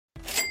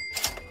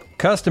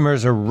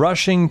Customers are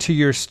rushing to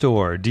your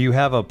store. Do you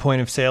have a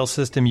point of sale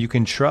system you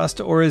can trust,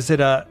 or is it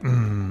a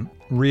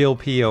real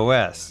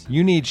POS?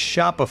 You need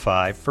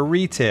Shopify for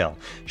retail.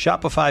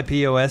 Shopify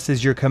POS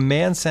is your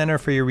command center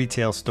for your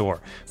retail store.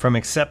 From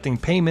accepting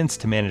payments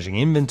to managing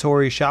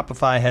inventory,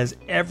 Shopify has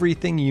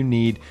everything you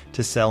need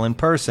to sell in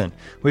person.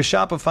 With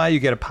Shopify, you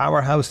get a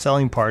powerhouse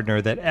selling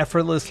partner that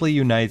effortlessly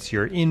unites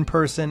your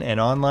in-person and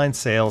online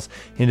sales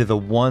into the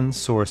one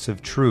source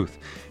of truth.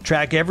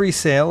 Track every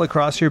sale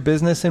across your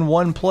business in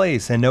one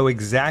place and know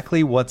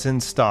exactly what's in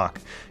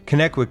stock.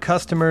 Connect with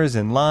customers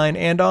in line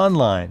and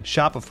online.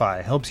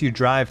 Shopify helps you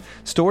drive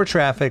store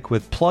traffic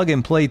with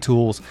plug-and-play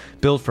tools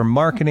built for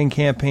marketing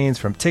campaigns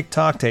from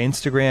TikTok to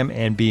Instagram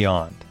and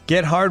beyond.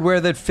 Get hardware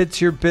that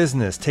fits your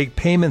business. Take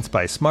payments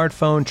by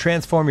smartphone,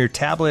 transform your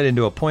tablet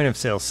into a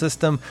point-of-sale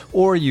system,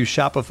 or use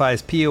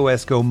Shopify's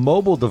POS Go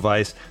mobile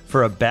device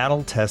for a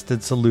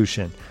battle-tested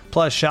solution.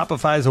 Plus,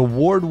 Shopify's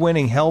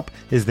award-winning help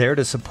is there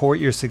to support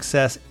your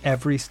success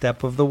every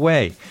step of the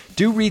way.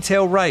 Do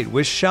retail right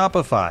with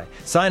Shopify.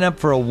 Sign up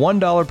for a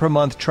 $1 per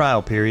month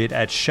trial period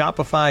at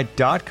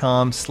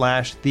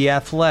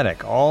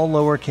shopify.com/theathletic, all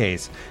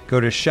lowercase. Go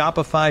to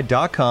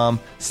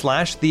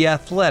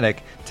shopify.com/theathletic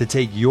to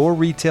take your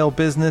retail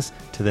business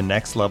to the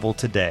next level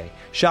today.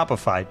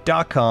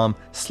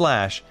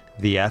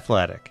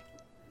 Shopify.com/theathletic.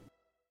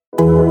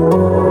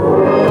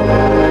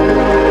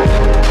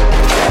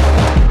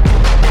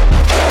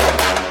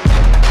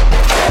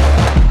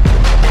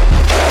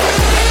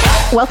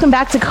 Welcome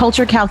back to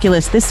Culture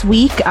Calculus. This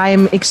week,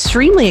 I'm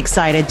extremely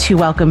excited to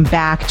welcome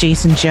back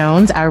Jason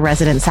Jones, our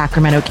resident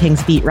Sacramento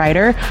Kings beat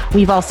writer.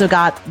 We've also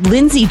got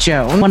Lindsey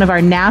Jones, one of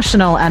our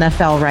national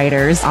NFL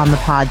writers, on the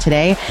pod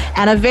today,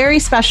 and a very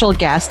special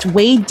guest,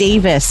 Wade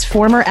Davis,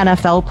 former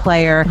NFL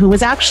player who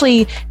was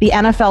actually the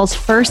NFL's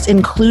first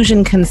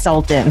inclusion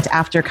consultant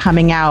after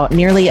coming out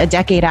nearly a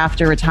decade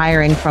after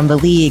retiring from the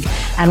league.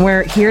 And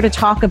we're here to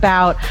talk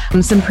about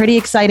some pretty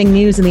exciting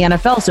news in the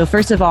NFL. So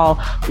first of all,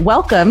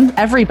 welcome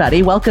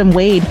everybody. Welcome,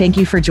 Wade. Thank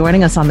you for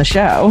joining us on the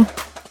show.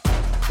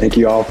 Thank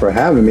you all for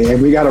having me.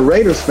 And we got a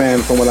Raiders fan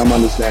from what I'm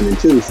understanding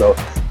too. So,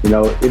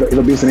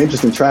 it'll be some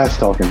interesting trash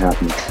talking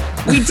happening.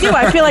 We do.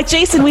 I feel like,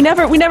 Jason, we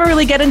never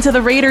really get into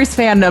the Raiders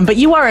fandom, but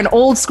you are an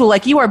old school,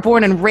 like you are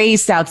born and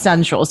raised South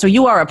Central. So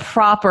you are a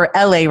proper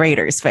LA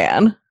Raiders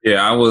fan.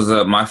 Yeah, I was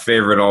my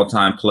favorite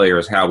all-time player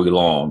is Howie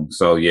Long.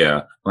 So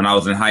yeah, when I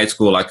was in high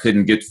school, I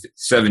couldn't get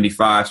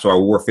 75, so I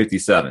wore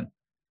 57.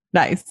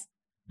 Nice.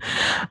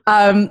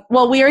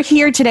 Well, we are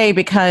here today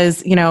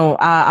because,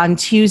 on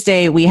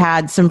Tuesday we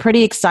had some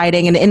pretty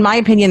exciting and, in my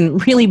opinion,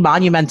 really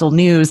monumental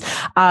news.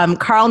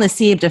 Carl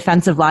Nassib,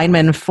 defensive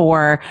lineman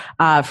I'm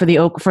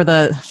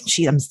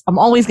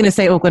always going to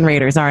say Oakland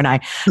Raiders, aren't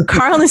I?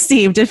 Carl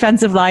Nassib,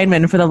 defensive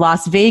lineman for the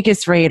Las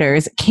Vegas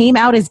Raiders, came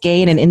out as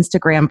gay in an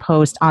Instagram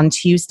post on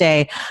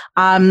Tuesday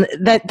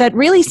that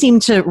really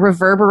seemed to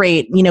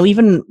reverberate,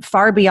 even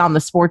far beyond the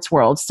sports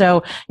world.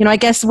 So, I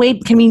guess,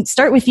 Wade, can we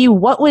start with you?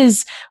 What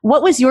was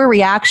your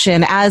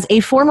reaction as a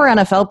former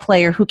NFL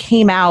player who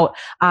came out,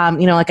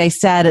 like I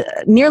said,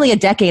 nearly a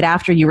decade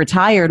after you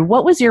retired?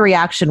 What was your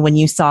reaction when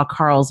you saw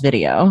Carl's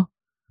video?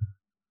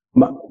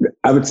 My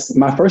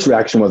first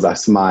reaction was I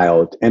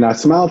smiled, and I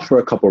smiled for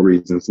a couple of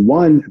reasons.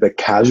 One, the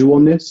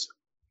casualness,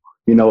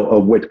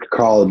 of what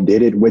Carl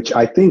did it, which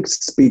I think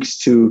speaks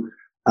to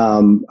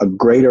a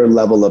greater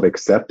level of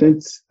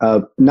acceptance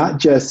of not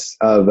just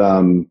of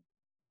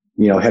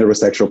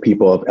heterosexual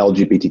people, of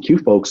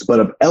LGBTQ folks, but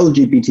of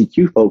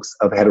LGBTQ folks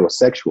of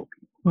heterosexual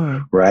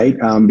people, right?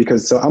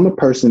 Because I'm a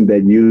person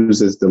that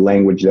uses the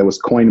language that was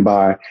coined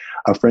by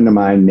a friend of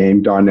mine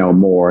named Darnell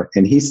Moore.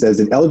 And he says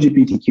in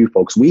LGBTQ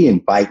folks, we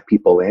invite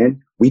people in,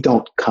 we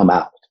don't come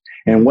out.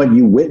 And what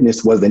you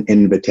witnessed was an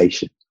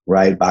invitation,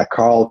 right? By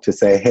Carl to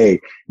say, hey,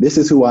 this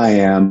is who I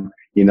am.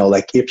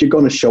 If you're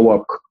going to show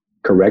up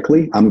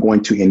correctly, I'm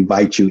going to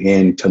invite you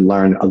in to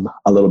learn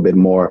a little bit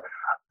more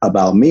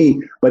about me.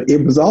 But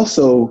it was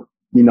also,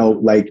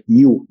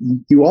 you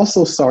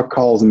also saw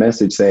Carl's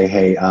message say,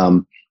 hey,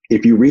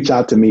 if you reach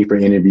out to me for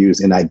interviews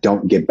and I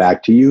don't get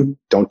back to you,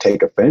 don't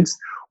take offense.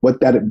 What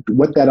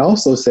that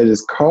also said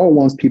is Carl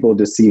wants people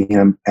to see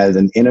him as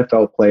an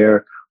NFL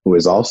player who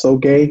is also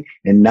gay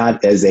and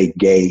not as a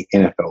gay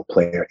NFL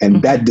player.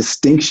 And that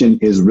distinction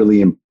is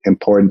really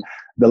important.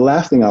 The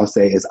last thing I'll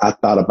say is I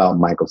thought about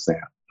Michael Sam,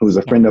 who's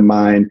a friend of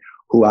mine,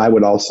 who I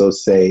would also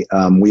say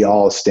we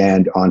all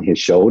stand on his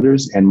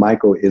shoulders. And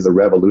Michael is a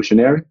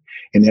revolutionary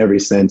in every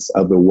sense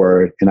of the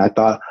word. And I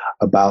thought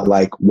about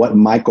what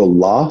Michael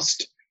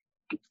lost.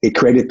 It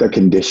created the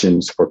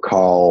conditions for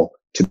Carl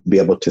to be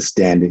able to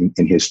stand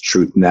in his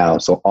truth now.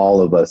 So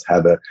all of us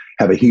have a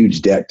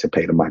huge debt to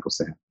pay to Michael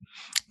Sam.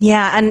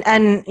 Yeah,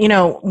 and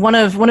one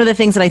of the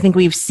things that I think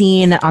we've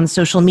seen on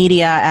social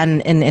media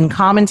and in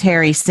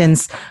commentary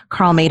since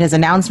Carl made his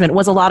announcement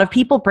was a lot of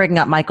people bringing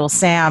up Michael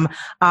Sam,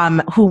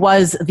 who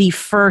was the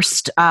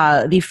first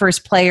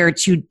player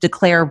to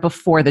declare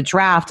before the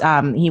draft.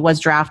 He was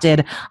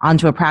drafted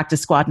onto a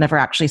practice squad, never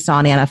actually saw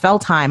any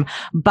NFL time.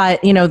 But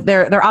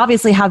there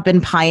obviously have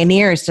been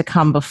pioneers to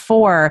come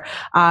before,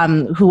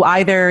 who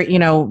either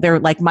they're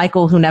like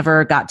Michael, who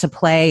never got to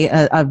play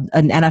an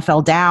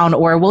NFL down,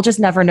 or we'll just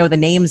never know the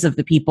names of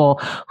the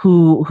people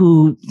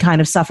who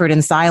kind of suffered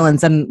in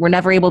silence and were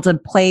never able to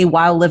play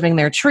while living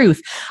their truth.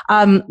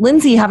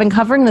 Lindsay, having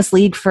covering this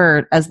league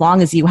for as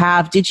long as you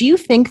have, did you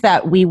think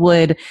that we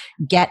would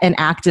get an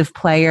active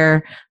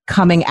player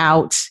coming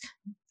out?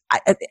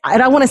 I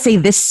don't want to say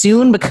this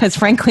soon because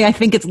frankly, I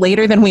think it's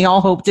later than we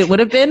all hoped it would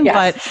have been.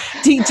 Yes.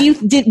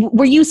 But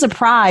were you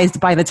surprised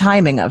by the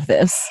timing of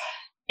this?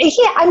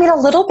 Yeah, I mean, a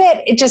little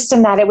bit, just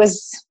in that it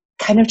was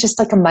kind of just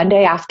like a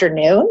Monday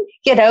afternoon,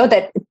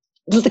 that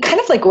kind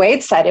of like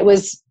Wade said, it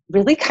was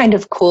really kind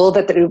of cool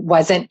that it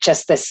wasn't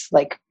just this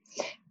like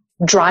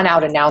drawn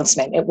out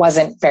announcement. It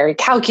wasn't very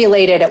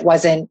calculated. It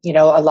wasn't,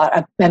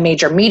 a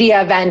major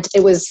media event.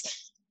 It was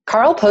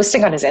Carl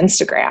posting on his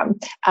Instagram,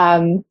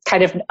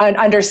 kind of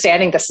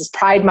understanding this is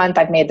Pride Month.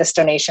 I've made this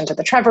donation to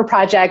the Trevor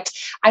Project.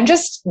 I'm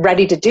just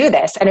ready to do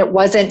this. And it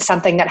wasn't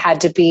something that had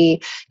to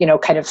be,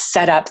 kind of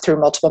set up through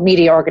multiple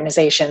media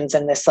organizations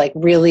and this like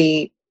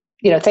really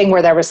thing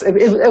where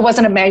it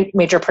wasn't a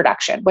major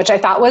production, which I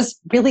thought was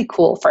really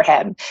cool for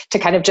him to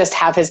kind of just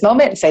have his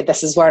moment and say,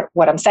 this is what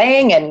I'm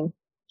saying. And,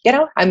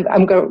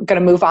 I'm going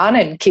to move on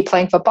and keep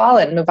playing football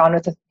and move on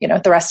with,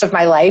 the rest of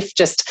my life,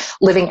 just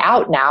living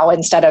out now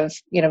instead of,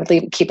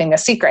 keeping a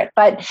secret.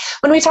 But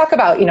when we talk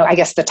about, I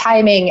guess the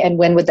timing and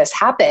when would this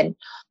happen,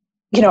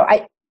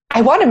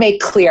 I want to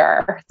make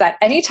clear that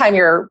anytime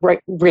you're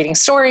reading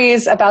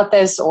stories about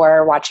this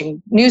or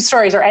watching news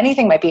stories or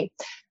anything might be,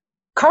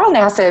 Carl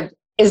Nassib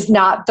is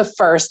not the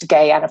first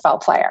gay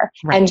NFL player.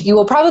 Right. And you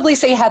will probably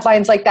see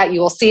headlines like that.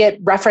 You will see it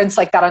referenced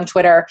like that on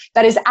Twitter.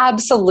 That is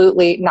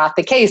absolutely not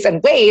the case.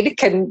 And Wade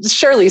can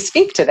surely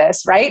speak to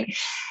this, right?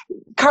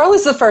 Carl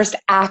is the first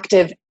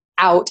active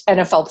out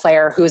NFL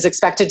player who is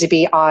expected to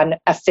be on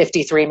a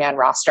 53-man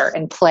roster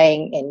and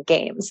playing in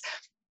games.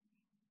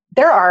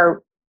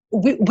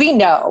 We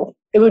know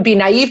it would be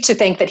naive to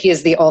think that he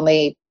is the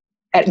only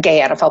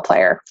gay NFL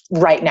player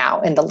right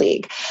now in the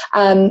league.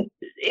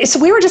 So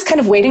we were just kind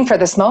of waiting for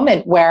this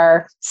moment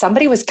where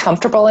somebody was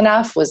comfortable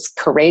enough, was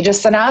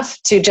courageous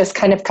enough to just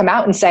kind of come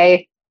out and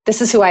say,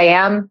 this is who I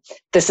am.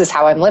 This is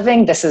how I'm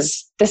living. This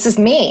is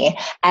me.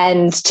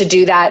 And to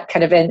do that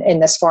kind of in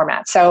this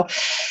format. So,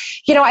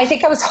 I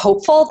think I was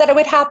hopeful that it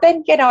would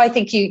happen. I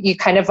think you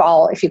kind of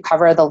all, if you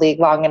cover the league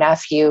long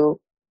enough, you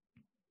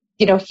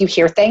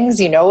hear things,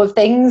 of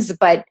things,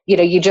 but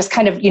you just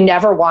kind of, you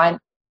never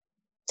want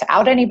to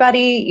out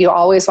anybody. You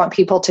always want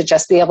people to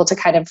just be able to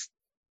kind of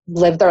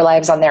live their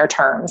lives on their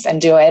terms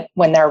and do it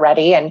when they're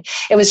ready. And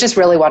it was just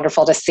really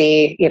wonderful to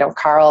see,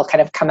 Carl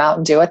kind of come out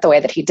and do it the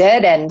way that he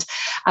did. And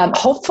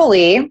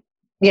hopefully,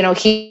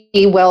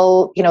 he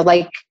will,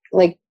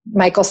 like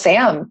Michael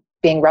Sam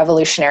being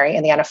revolutionary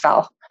in the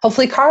NFL.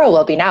 Hopefully Carl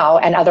will be now,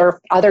 and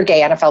other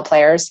gay NFL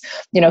players,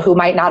 who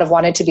might not have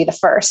wanted to be the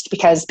first,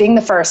 because being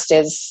the first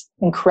is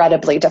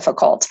incredibly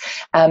difficult.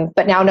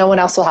 But now no one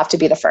else will have to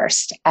be the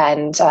first.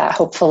 And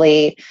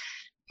hopefully,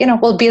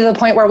 we'll be to the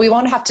point where we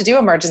won't have to do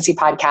emergency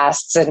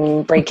podcasts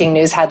and breaking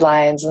news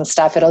headlines and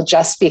stuff. It'll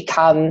just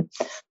become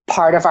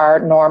part of our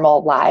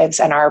normal lives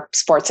and our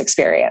sports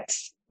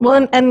experience.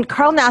 Well, and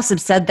Carl Nassib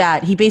said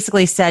that. He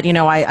basically said,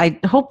 I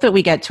hope that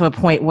we get to a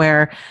point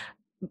where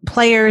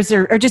players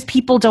or just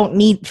people don't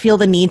feel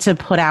the need to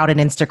put out an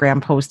Instagram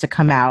post to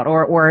come out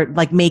or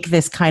like make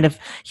this kind of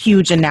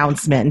huge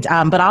announcement.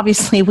 But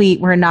obviously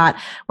we're not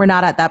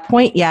at that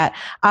point yet.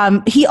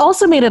 He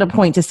also made it a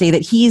point to say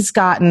that he's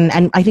gotten,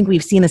 and I think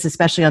we've seen this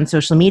especially on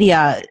social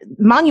media,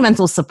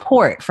 monumental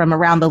support from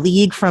around the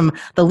league, from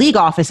the league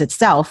office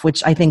itself,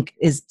 which I think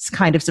is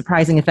kind of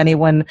surprising if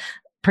anyone,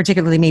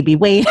 particularly maybe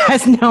Wade,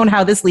 has known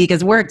how this league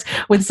has worked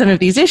with some of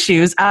these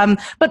issues.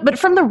 But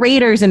from the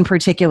Raiders in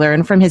particular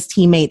and from his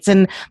teammates.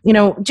 And,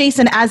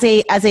 Jason, as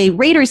a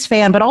Raiders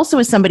fan, but also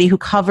as somebody who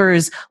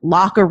covers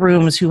locker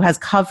rooms, who has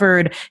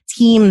covered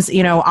teams,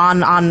 on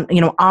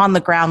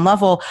the ground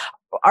level,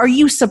 are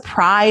you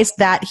surprised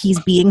that he's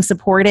being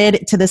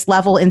supported to this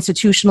level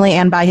institutionally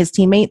and by his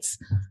teammates?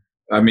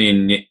 I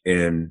mean,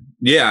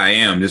 yeah, I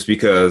am, just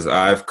because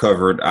I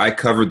covered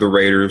the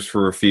Raiders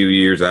for a few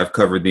years. I've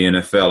covered the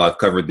NFL. I've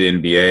covered the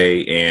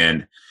NBA.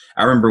 And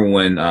I remember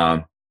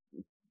when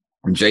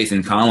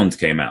Jason Collins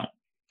came out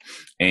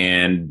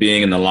and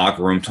being in the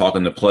locker room,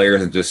 talking to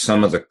players, and just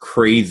some of the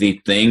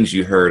crazy things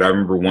you heard. I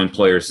remember one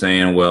player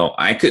saying, well,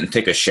 I couldn't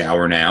take a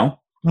shower now.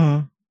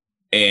 Mm-hmm.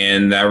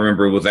 And I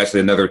remember it was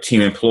actually another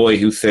team employee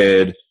who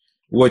said,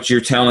 what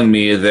you're telling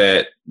me is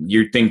that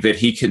you think that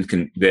he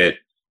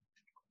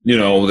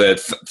that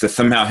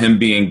somehow him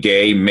being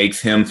gay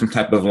makes him some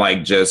type of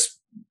like just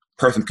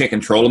person can't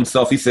control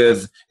himself. He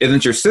says,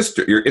 isn't your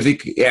sister,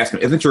 he asked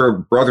him, isn't your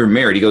brother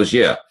married? He goes,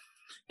 yeah.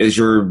 Is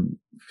your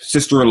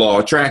sister-in-law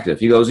attractive?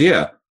 He goes,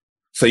 yeah.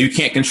 So you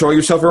can't control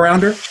yourself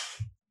around her?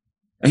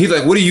 And he's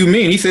like, what do you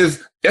mean? He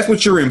says, that's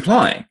what you're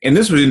implying. And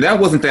that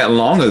wasn't that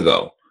long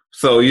ago.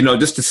 So,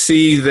 just to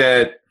see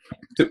that,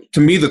 to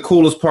me, the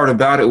coolest part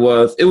about it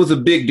was a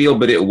big deal,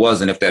 but it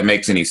wasn't, if that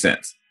makes any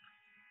sense.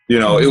 It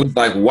was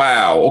like,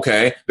 wow,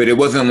 okay. But it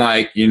wasn't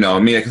like,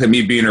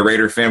 me being a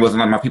Raider fan, wasn't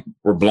like my people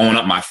were blowing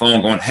up my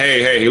phone going,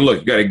 hey,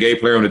 look, you got a gay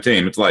player on the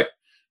team. It's like,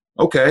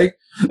 okay.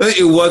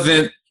 It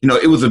wasn't,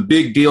 it was a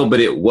big deal, but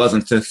it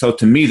wasn't. So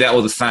to me, that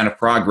was a sign of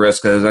progress,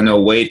 because I know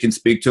Wade can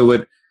speak to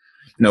it.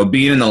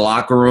 Being in the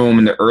locker room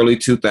in the early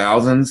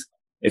 2000s,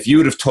 if you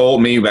would have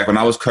told me back when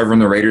I was covering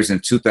the Raiders in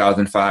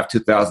 2005,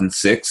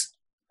 2006,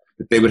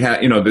 that they would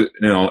have,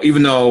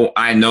 even though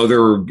I know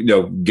there were,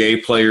 gay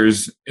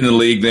players in the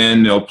league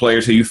then,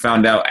 players who you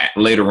found out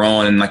later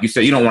on. And like you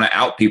said, you don't want to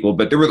out people,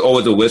 but there was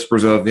always a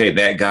whispers of, hey,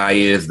 that guy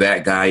is.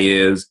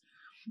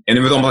 And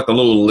there was almost like a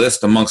little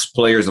list amongst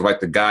players of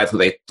like the guys who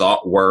they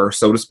thought were,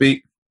 so to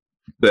speak.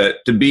 But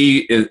to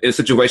be in a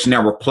situation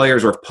now where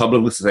players are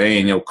publicly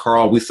saying,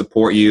 Carl, we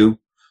support you.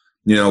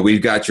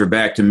 We've got your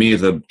back, to me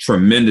is a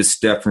tremendous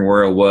step from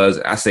where it was,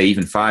 I say,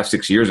 even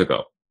 5-6 years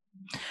ago.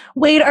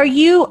 Wade, are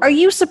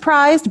you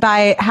surprised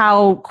by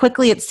how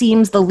quickly it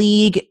seems the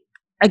league,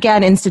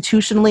 again,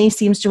 institutionally,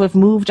 seems to have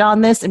moved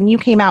on this? I mean, you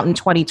came out in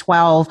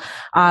 2012,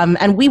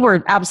 and we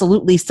were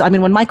absolutely,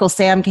 when Michael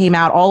Sam came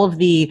out, all of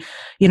the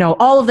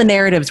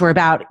narratives were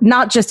about,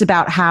 not just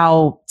about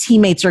how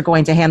teammates are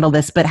going to handle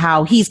this, but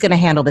how he's going to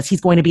handle this.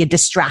 He's going to be a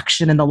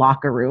distraction in the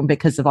locker room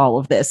because of all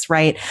of this,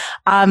 right?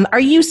 Are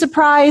you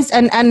surprised?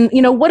 And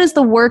what is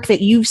the work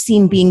that you've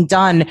seen being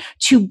done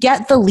to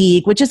get the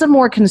league, which is a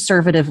more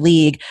conservative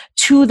league,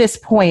 to this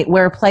point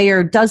where a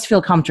player does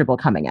feel comfortable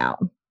coming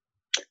out?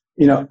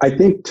 I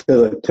think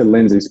to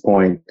Lindsay's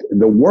point,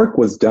 the work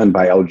was done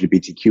by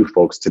LGBTQ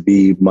folks to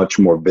be much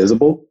more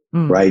visible,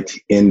 right?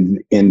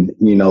 In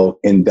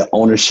the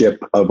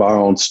ownership of our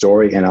own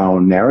story and our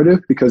own narrative,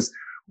 because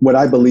what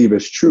I believe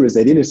is true is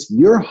that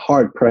you're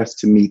hard pressed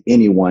to meet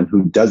anyone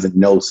who doesn't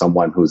know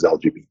someone who's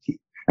LGBT.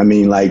 I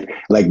mean, like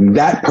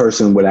that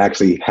person would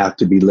actually have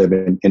to be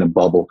living in a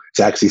bubble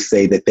to actually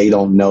say that they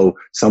don't know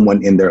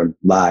someone in their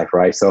life,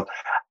 right? So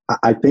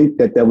I think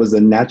that there was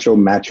a natural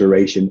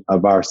maturation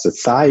of our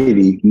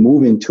society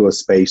moving to a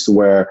space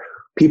where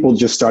people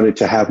just started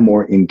to have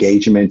more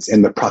engagements,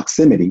 and the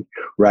proximity,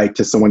 right,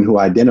 to someone who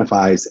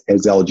identifies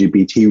as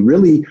LGBT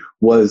really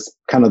was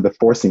kind of the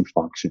forcing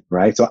function,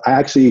 right? So I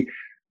actually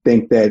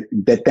think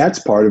that's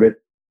part of it.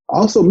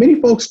 Also, many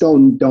folks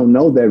don't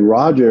know that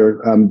Roger,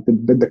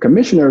 the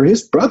commissioner,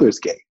 his brother's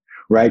gay.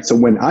 Right. So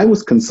when I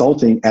was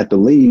consulting at the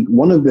league,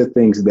 one of the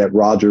things that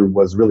Roger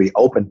was really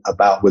open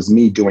about was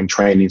me doing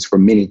trainings for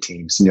many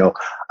teams.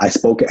 I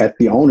spoke at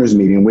the owners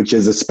meeting, which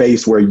is a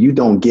space where you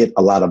don't get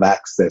a lot of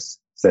access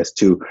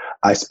to.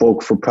 I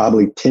spoke for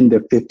probably 10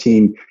 to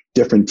 15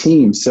 different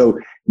teams. So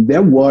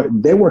there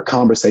were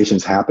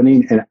conversations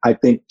happening. And I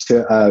think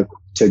to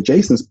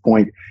Jason's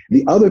point,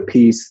 the other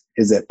piece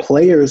is that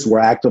players were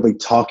actively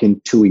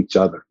talking to each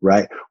other,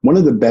 right? One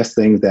of the best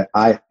things that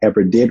I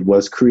ever did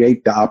was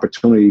create the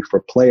opportunity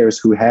for players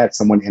who had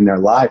someone in their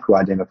life who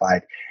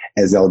identified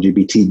as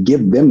LGBT,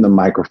 give them the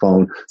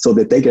microphone so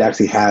that they could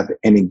actually have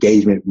an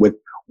engagement with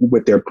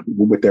their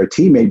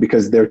teammate,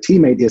 because their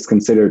teammate is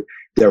considered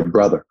their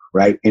brother,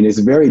 right? And it's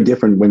very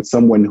different when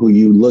someone who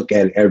you look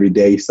at every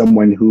day,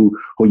 someone who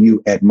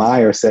you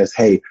admire says,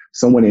 hey,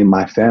 someone in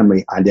my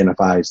family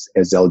identifies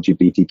as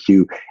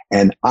LGBTQ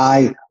and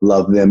I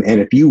love them.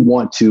 And if you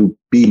want to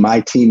be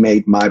my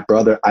teammate, my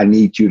brother, I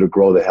need you to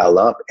grow the hell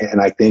up.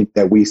 And I think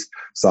that we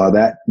saw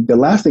that. The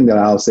last thing that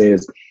I'll say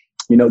is,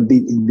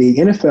 the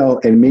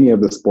NFL and many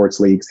of the sports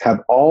leagues have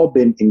all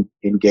been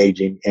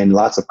engaging in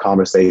lots of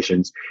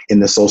conversations in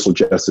the social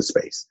justice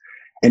space.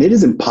 And it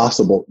is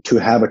impossible to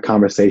have a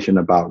conversation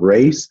about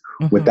race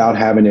without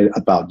having it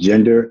about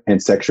gender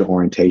and sexual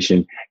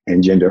orientation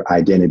and gender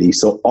identity.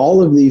 So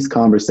all of these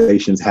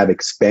conversations have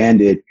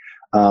expanded,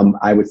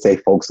 I would say,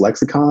 folks'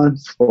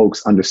 lexicons,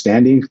 folks'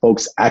 understanding,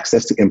 folks'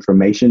 access to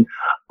information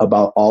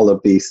about all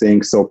of these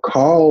things. So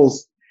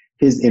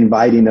his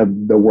inviting of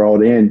the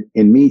world in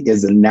me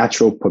is a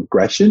natural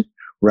progression,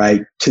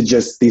 right? To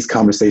just these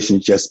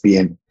conversations just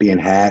being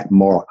had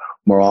more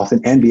often,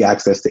 and the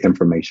access to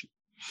information.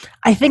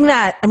 I think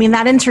that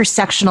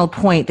intersectional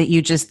point that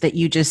you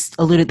just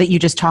alluded, that you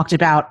just talked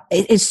about,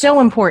 is so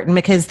important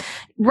because,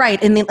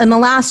 right, in the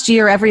last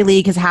year, every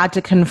league has had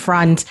to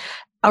confront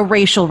a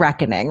racial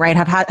reckoning, right?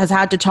 Has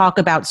had to talk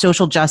about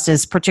social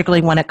justice,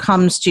 particularly when it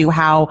comes to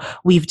how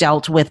we've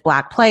dealt with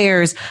Black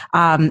players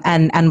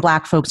and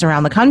Black folks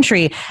around the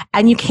country.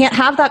 And you can't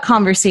have that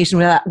conversation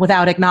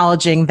without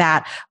acknowledging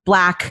that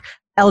Black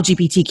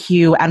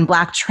LGBTQ and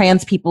Black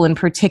trans people in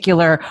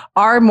particular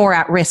are more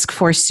at risk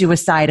for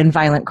suicide and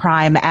violent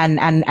crime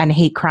and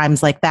hate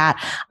crimes like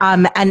that.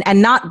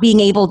 And not being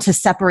able to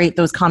separate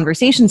those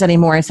conversations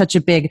anymore is such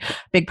a big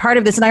part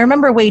of this. And I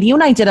remember, Wade, you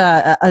and I did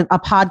a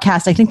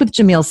podcast, I think with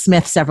Jamil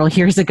Smith several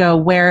years ago,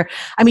 where,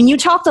 I mean, you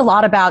talked a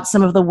lot about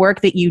some of the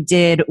work that you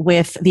did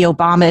with the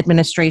Obama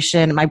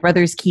administration, My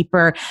Brother's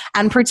Keeper,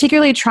 and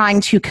particularly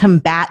trying to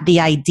combat the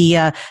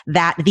idea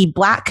that the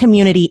Black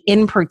community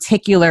in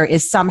particular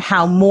is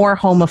somehow more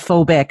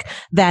homophobic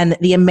than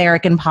the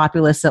American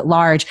populace at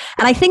large.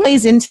 And I think it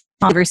plays into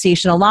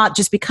conversation a lot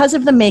just because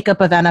of the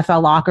makeup of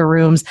NFL locker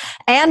rooms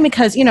and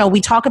because, you know,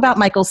 we talk about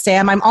Michael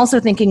Sam. I'm also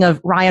thinking of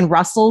Ryan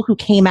Russell, who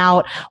came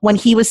out when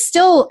he was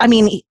still, I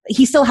mean,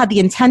 he still had the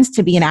intent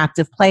to be an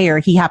active player.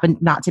 He happened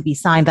not to be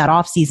signed that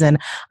offseason.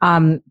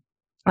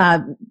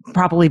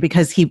 Probably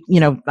because he, you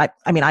know,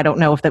 I mean, I don't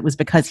know if that was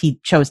because he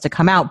chose to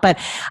come out, but,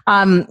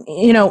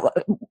 you know,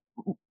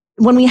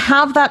 when we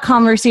have that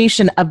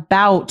conversation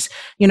about,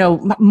 you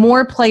know,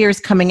 more players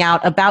coming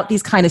out about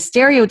these kind of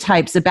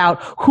stereotypes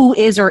about who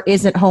is or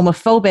isn't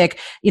homophobic,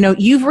 you know,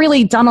 you've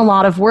really done a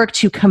lot of work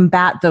to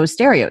combat those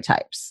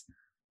stereotypes.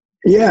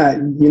 Yeah,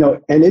 you know,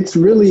 and it's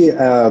really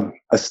a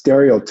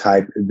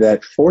stereotype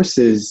that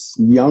forces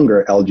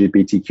younger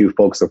LGBTQ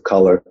folks of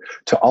color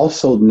to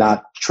also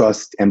not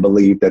trust and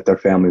believe that their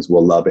families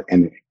will love it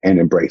and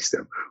embrace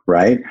them,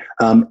 right?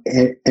 And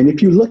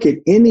if you look at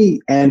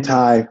any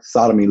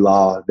anti-sodomy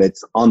law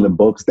that's on the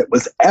books, that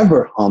was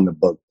ever on the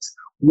books,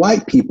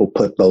 white people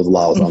put those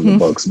laws on the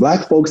books.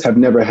 Black folks have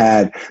never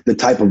had the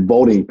type of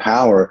voting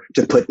power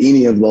to put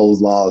any of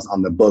those laws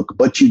on the book,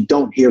 but you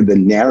don't hear the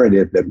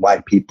narrative that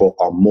white people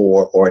are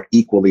more or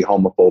equally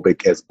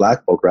homophobic as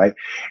Black folk, right?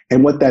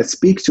 And what that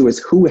speaks to is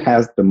who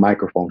has the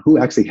microphone, who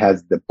actually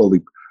has the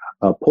bully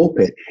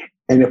pulpit.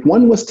 And if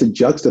one was to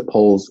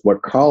juxtapose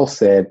what Carl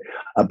said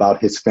about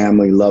his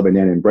family loving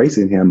and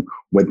embracing him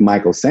with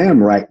Michael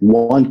Sam, right,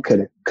 one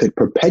could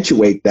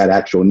perpetuate that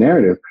actual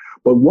narrative.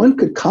 But one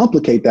could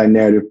complicate that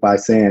narrative by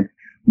saying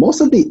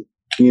most of the,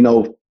 you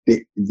know,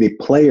 the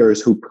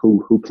players who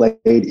played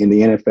in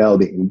the NFL,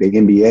 the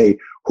NBA,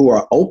 who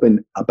are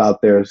open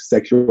about their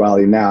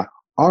sexuality now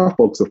are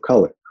folks of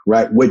color,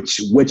 right?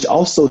 Which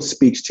also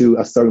speaks to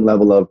a certain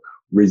level of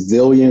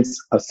resilience,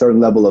 a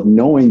certain level of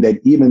knowing that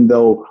even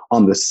though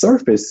on the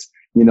surface,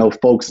 you know,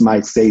 folks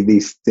might say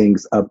these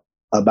things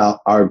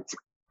about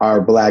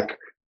our Black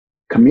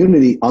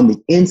community, on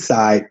the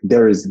inside,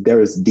 there is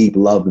deep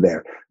love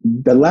there.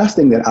 The last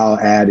thing that I'll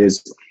add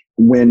is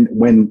when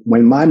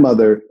my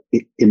mother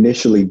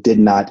initially did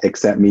not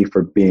accept me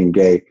for being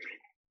gay,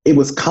 it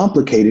was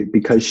complicated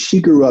because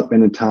she grew up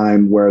in a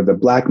time where the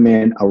Black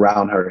men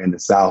around her in the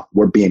South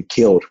were being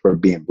killed for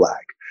being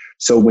Black.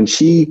 So when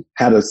she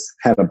had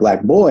a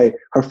Black boy,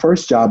 her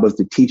first job was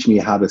to teach me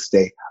how to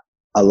stay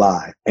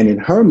alive. And in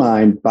her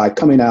mind, by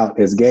coming out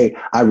as gay,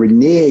 I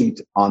reneged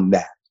on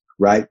that,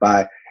 right?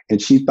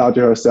 And she thought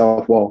to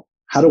herself, well,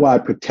 how do I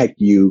protect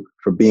you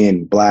for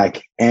being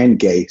Black and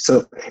gay?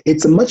 So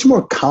it's much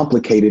more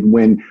complicated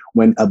when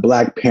a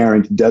Black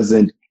parent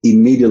doesn't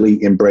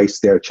immediately embrace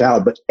their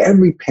child. But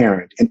every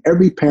parent, and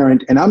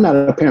I'm not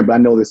a parent, but I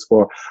know this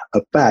for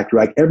a fact,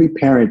 right? Every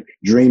parent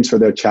dreams for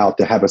their child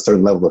to have a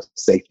certain level of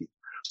safety.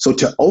 So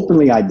to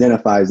openly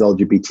identify as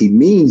LGBT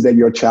means that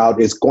your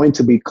child is going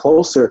to be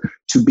closer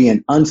to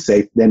being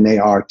unsafe than they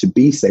are to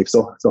be safe.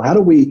 So how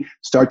do we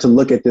start to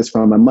look at this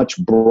from a much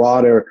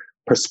broader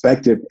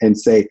perspective and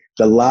say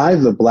the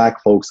lives of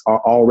Black folks are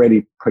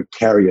already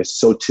precarious?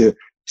 So to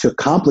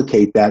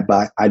complicate that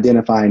by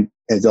identifying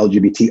as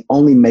LGBT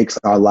only makes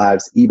our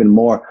lives even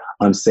more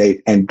unsafe.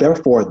 And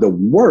therefore the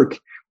work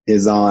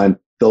is on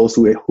those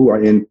who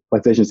are in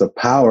positions of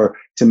power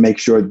to make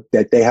sure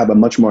that they have a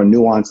much more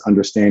nuanced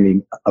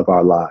understanding of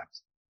our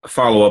lives.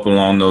 Follow up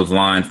along those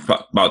lines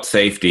about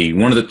safety.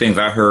 One of the things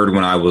I heard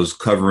when I was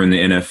covering the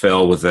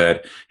NFL was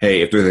that,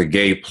 hey, if there's a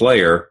gay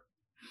player,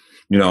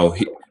 you know,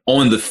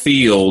 on the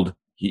field,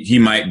 he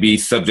might be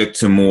subject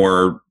to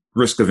more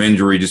risk of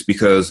injury just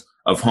because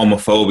of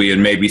homophobia,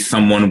 and maybe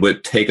someone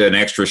would take an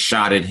extra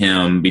shot at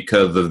him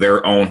because of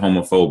their own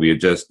homophobia.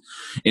 Just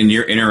in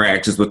your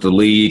interactions with the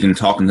league and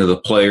talking to the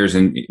players,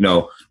 and, you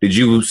know, did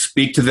you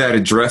speak to that,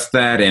 address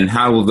that, and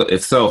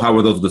if so, how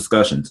were those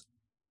discussions?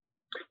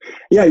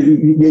 Yeah.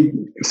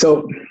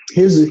 So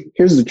here's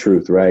the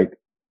truth, right?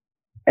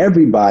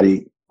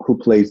 Everybody who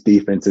plays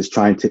defense is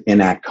trying to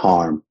enact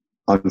harm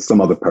on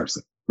some other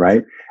person,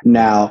 right?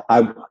 Now,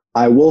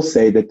 I will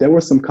say that there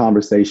were some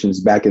conversations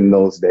back in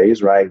those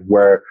days, right,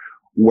 where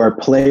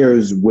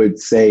players would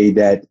say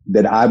that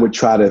I would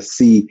try to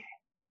see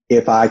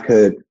if I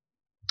could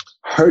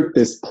hurt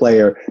this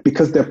player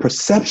because their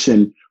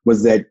perception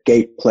was that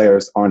gay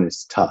players aren't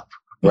as tough,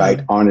 right?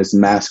 Mm-hmm. Aren't as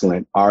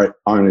masculine, aren't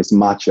as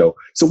macho.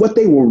 So what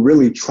they were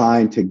really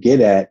trying to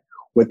get at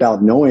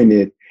without knowing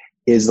it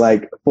is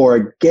like for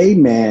a gay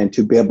man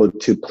to be able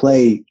to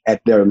play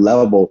at their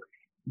level,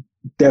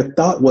 their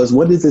thought was,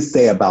 what does this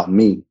say about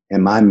me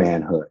and my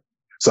manhood?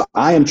 So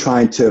I am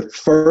trying to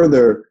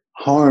further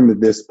harm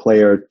this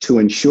player to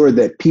ensure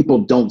that people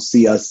don't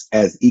see us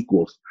as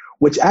equals,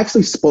 which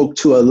actually spoke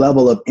to a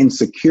level of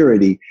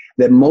insecurity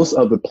that most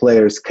of the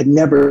players could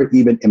never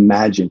even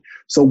imagine.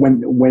 So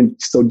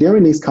so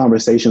during these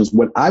conversations,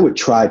 what I would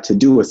try to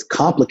do is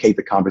complicate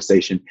the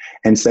conversation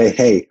and say,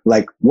 hey,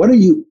 like, what are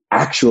you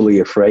actually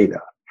afraid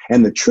of?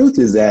 And the truth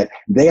is that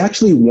they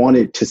actually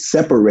wanted to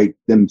separate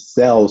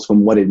themselves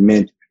from what it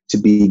meant to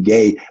be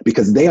gay,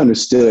 because they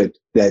understood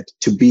that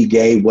to be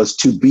gay was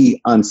to be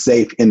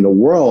unsafe in the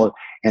world.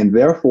 And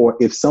therefore,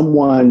 if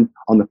someone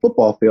on the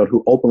football field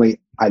who openly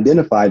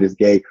identified as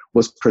gay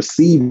was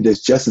perceived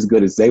as just as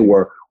good as they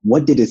were,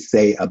 what did it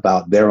say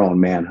about their own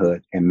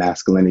manhood and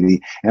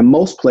masculinity? And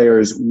most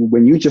players,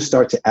 when you just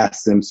start to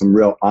ask them some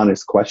real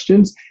honest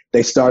questions,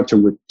 they start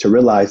to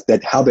realize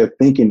that how they're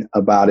thinking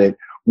about it,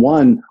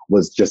 one,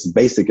 was just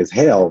basic as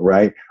hell,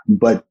 right?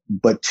 But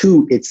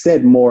two, it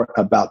said more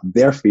about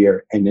their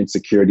fear and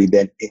insecurity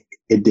than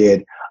it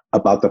did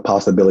about the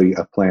possibility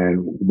of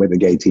playing with a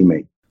gay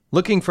teammate.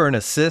 Looking for an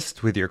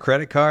assist with your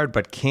credit card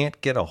but can't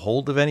get a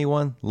hold of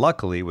anyone?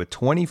 Luckily, with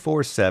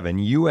 24/7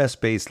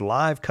 US-based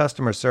live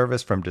customer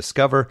service from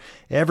Discover,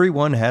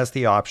 everyone has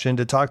the option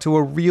to talk to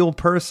a real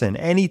person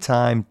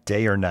anytime,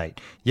 day or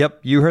night. Yep,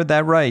 you heard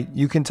that right.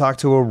 You can talk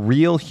to a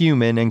real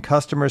human in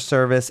customer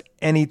service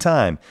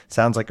anytime.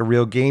 Sounds like a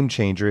real game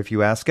changer if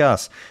you ask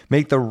us.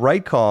 Make the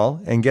right call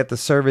and get the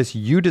service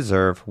you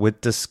deserve with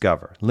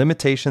Discover.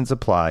 Limitations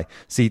apply.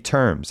 See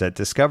terms at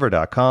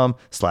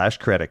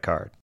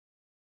discover.com/creditcard.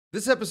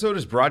 This episode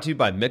is brought to you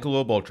by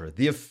Michelob Ultra,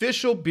 the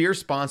official beer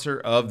sponsor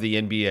of the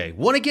NBA.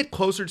 Want to get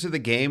closer to the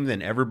game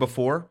than ever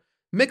before?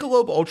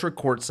 Michelob Ultra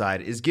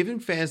Courtside is giving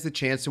fans the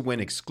chance to win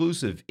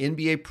exclusive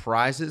NBA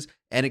prizes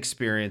and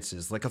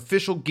experiences like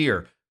official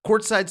gear,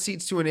 courtside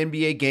seats to an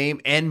NBA game,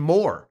 and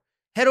more.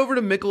 Head over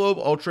to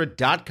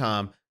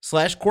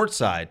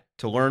MichelobUltra.com/courtside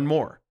to learn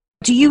more.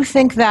 Do you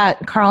think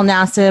that Carl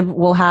Nassib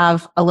will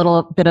have a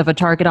little bit of a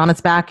target on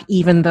its back,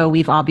 even though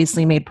we've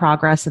obviously made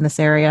progress in this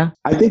area?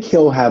 I think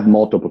he'll have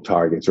multiple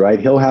targets, right?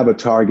 He'll have a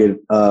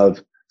target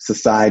of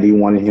society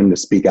wanting him to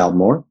speak out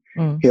more.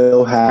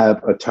 He'll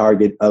have a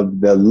target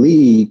of the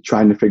league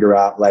trying to figure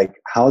out, like,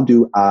 how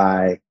do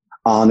I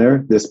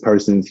honor this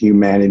person's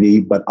humanity,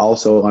 but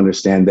also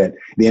understand that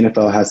the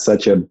NFL has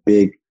such a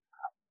big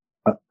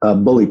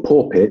bully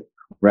pulpit,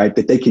 right,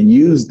 that they can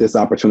use this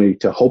opportunity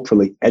to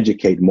hopefully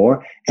educate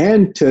more.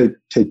 And to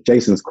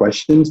Jason's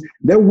questions,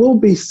 there will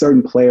be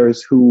certain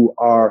players who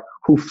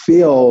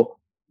feel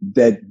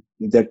that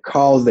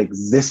Carl's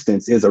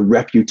existence is a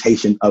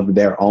reputation of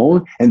their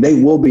own, and they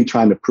will be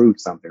trying to prove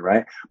something,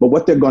 right? But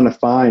what they're going to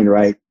find,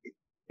 right,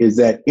 is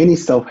that any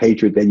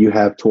self-hatred that you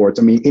have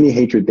any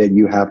hatred that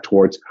you have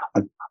towards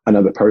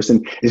another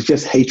person is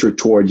just hatred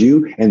towards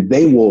you, and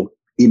they will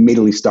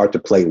immediately start to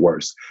play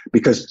worse.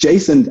 Because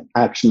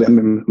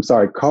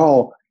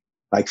Carl,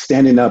 like,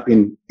 standing up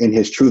in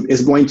his truth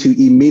is going to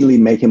immediately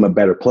make him a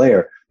better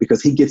player,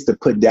 because he gets to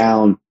put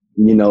down,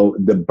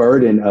 the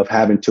burden of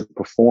having to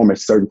perform a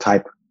certain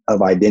type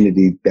of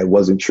identity that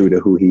wasn't true to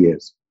who he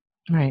is.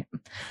 Right.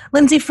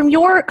 Lindsay, from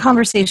your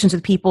conversations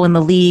with people in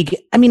the league,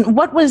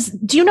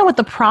 do you know what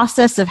the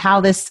process of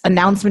how this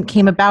announcement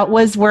came about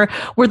was? Were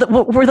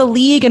the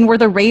league and were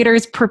the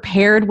Raiders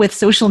prepared with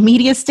social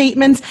media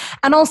statements?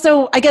 And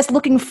also, I guess,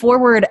 looking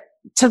forward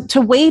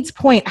to Wade's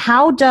point,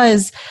 how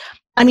does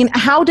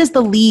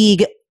the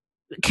league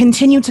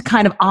continue to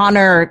kind of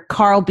honor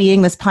Carl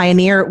being this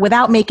pioneer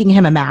without making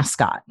him a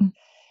mascot?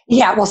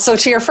 Yeah, well, so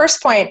to your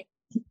first point,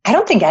 I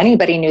don't think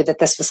anybody knew that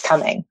this was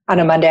coming on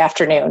a Monday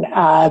afternoon.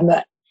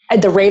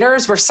 The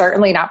Raiders were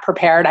certainly not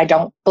prepared. I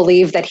don't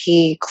believe that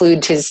he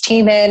clued his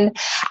team in.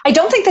 I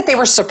don't think that they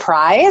were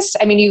surprised.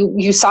 I mean,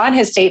 you saw in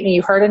his statement,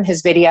 you heard in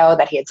his video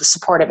that he had the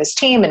support of his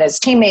team and his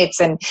teammates,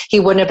 and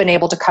he wouldn't have been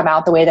able to come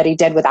out the way that he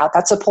did without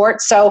that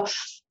support. So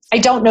I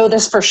don't know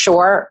this for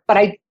sure, but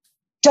I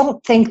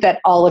don't think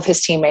that all of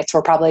his teammates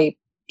were probably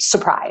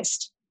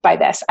surprised by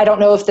this. I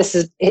don't know if this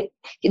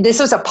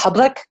was a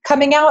public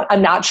coming out.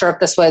 I'm not sure if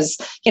this was,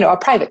 a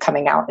private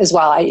coming out as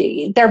well.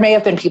 There may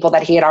have been people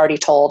that he had already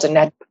told and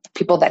had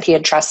people that he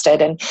had trusted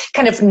and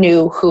kind of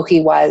knew who he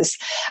was.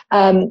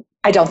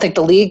 I don't think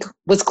the league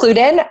was clued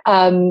in,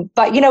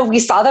 but we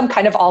saw them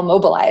kind of all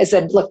mobilize.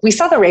 And look, we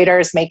saw the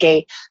Raiders make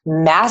a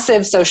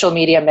massive social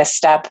media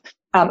misstep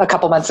a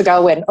couple months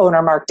ago when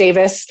owner Mark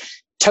Davis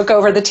took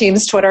over the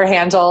team's Twitter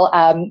handle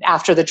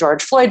after the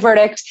George Floyd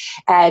verdict.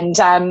 And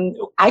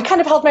I kind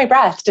of held my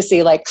breath to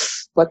see, like,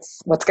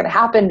 what's going to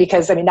happen,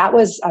 because that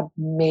was a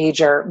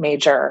major,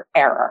 major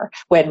error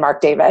when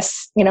Mark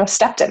Davis,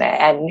 stepped in it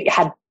and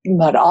had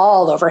mud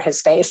all over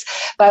his face.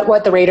 But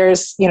what the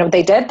Raiders,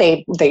 they did,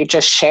 they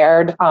just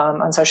shared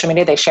on social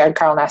media, they shared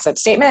Carl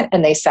Nassib's statement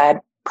and they said,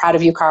 "Proud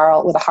of you,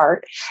 Carl," with a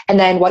heart. And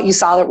then what you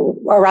saw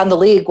around the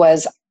league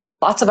was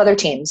lots of other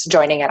teams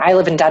joining in. I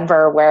live in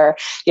Denver, where,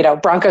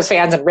 Broncos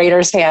fans and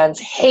Raiders fans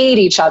hate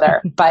each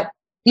other, but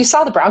you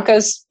saw the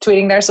Broncos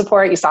tweeting their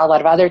support. You saw a lot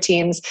of other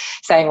teams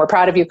saying, "We're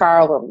proud of you,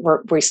 Carl.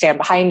 We stand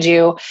behind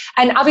you."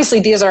 And obviously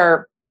these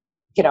are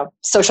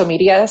social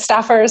media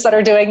staffers that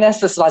are doing this.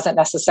 This wasn't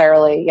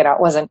necessarily, it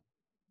wasn't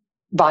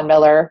Von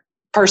Miller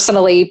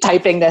personally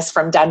typing this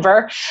from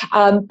Denver.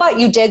 But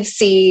you did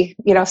see,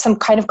 some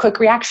kind of quick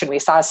reaction. We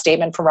saw a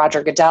statement from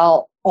Roger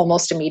Goodell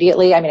almost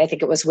immediately. I mean, I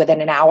think it was within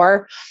an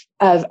hour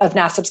of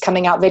Nassib's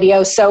coming out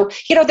video. So,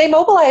 they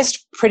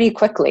mobilized pretty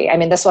quickly. I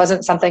mean, this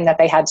wasn't something that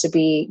they had to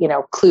be,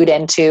 clued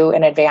into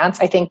in advance.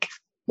 I think,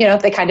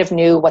 they kind of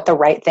knew what the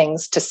right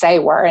things to say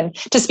were. And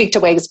to speak to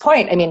Wade's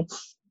point, I mean,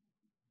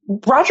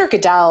 Roger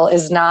Goodell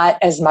is not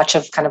as much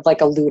of kind of like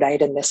a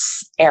Luddite in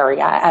this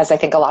area as I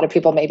think a lot of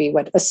people maybe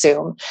would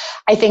assume.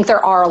 I think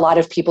there are a lot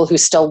of people who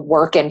still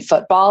work in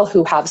football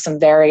who have some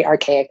very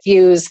archaic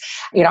views.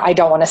 I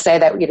don't want to say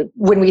that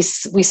when we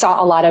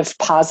saw a lot of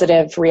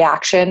positive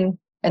reaction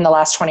in the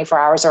last 24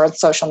 hours or on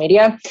social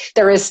media,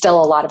 there is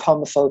still a lot of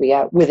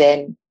homophobia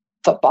within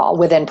football,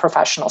 within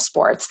professional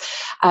sports.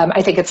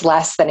 I think it's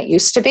less than it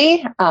used to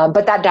be,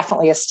 but that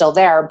definitely is still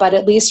there. But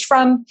at least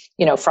from,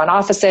 front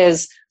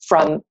offices,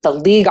 from the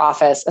league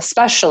office,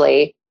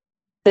 especially,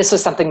 this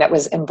was something that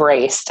was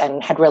embraced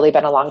and had really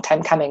been a long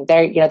time coming.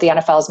 There, the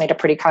NFL has made a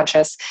pretty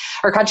conscientious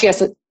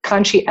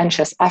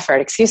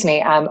effort,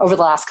 over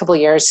the last couple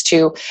of years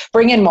to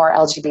bring in more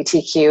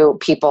LGBTQ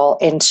people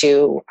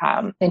into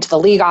the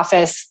league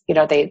office.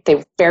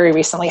 They very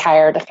recently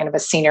hired a kind of a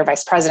senior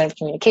vice president of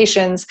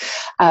communications,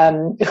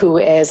 who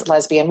is a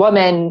lesbian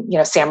woman.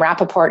 Sam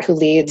Rappaport, who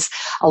leads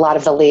a lot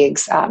of the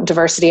league's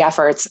diversity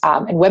efforts,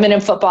 and Women in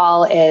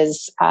Football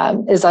is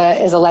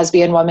a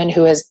lesbian woman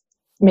who is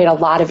made a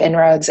lot of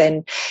inroads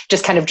in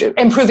just kind of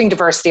improving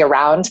diversity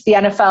around the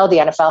NFL. The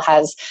NFL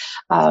has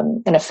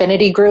an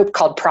affinity group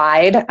called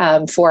Pride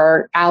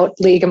for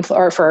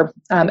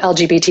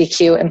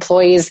LGBTQ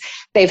employees.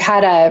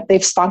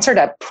 They've sponsored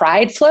a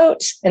Pride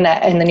float in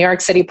the New York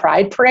City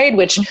Pride Parade,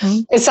 which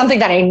is something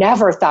that I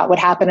never thought would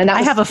happen. And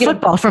I have a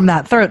football from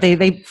that throat.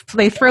 They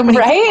throw me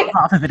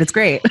off of it. It's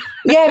great.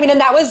 Yeah, I mean, and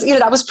that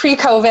was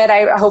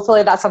pre-COVID.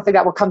 Hopefully that's something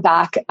that will come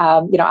back,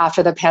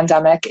 after the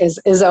pandemic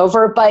is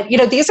over. But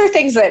these are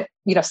things that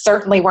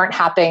certainly weren't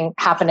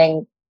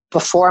happening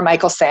before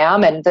Michael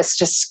Sam, and this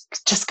just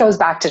goes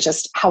back to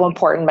just how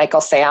important Michael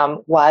Sam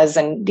was,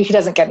 and he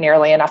doesn't get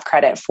nearly enough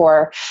credit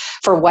for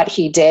what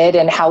he did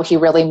and how he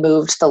really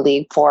moved the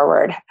league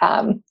forward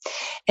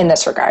in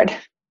this regard.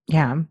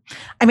 Yeah,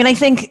 I mean, I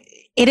think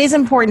it is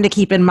important to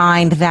keep in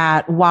mind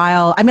that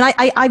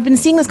I've been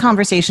seeing this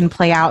conversation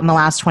play out in the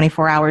last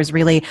 24 hours,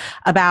 really,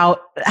 about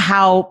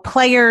how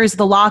players,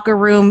 the locker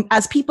room,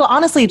 as people,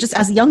 honestly, just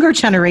as younger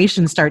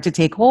generations start to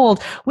take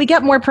hold, we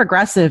get more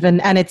progressive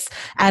and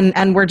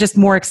we're just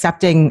more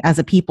accepting as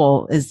a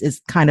people is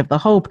kind of the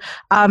hope.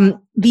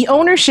 The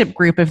ownership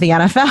group of the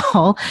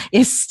NFL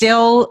is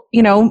still,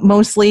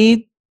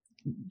 mostly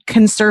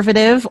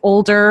conservative,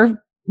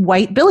 older,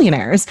 white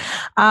billionaires.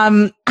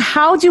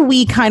 How do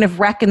we kind of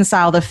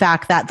reconcile the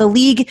fact that the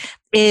league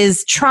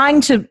is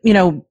trying to,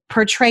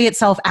 portray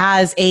itself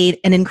as an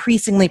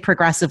increasingly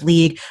progressive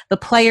league? The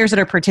players that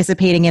are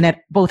participating in it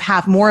both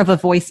have more of a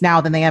voice now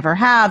than they ever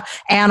have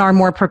and are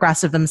more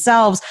progressive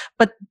themselves.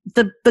 But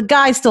the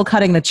guys still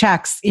cutting the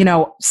checks,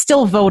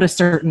 still vote a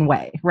certain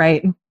way,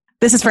 right?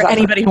 This is for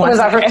anybody who wants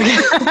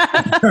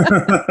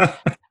to.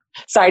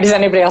 Sorry, does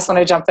anybody else want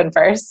to jump in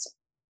first?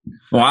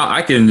 Well,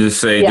 I can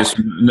just say, just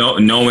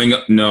knowing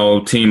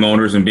team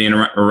owners and being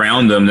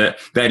around them,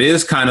 that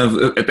is kind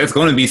of, that's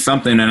going to be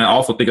something. And I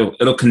also think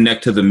it'll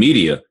connect to the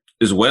media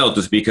as well,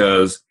 just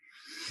because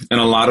in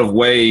a lot of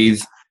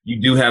ways,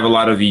 you do have a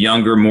lot of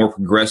younger, more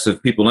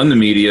progressive people in the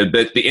media,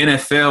 but the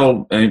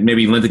NFL, and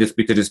maybe Lindsay can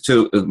speak to this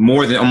too,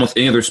 more than almost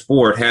any other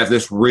sport, has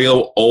this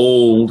real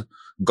old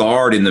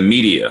guard in the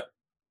media.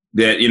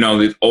 That,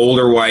 these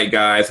older white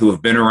guys who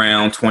have been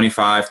around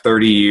 25,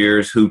 30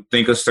 years, who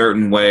think a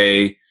certain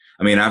way.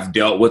 I mean, I've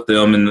dealt with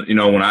them and,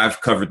 when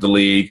I've covered the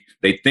league,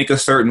 they think a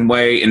certain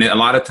way. And a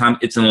lot of times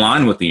it's in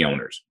line with the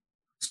owners.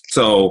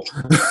 So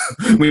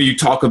when you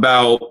talk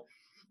about,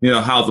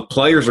 how the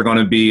players are going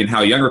to be and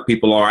how younger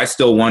people are, I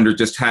still wonder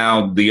just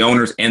how the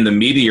owners and the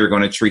media are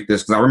going to treat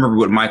this. Because I remember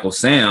with Michael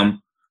Sam,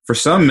 for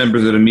some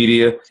members of the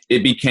media,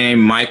 it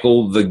became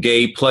Michael the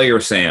gay player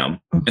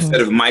Sam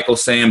instead of Michael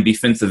Sam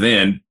defensive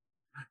end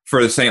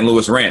for the St.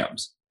 Louis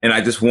Rams. And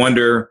I just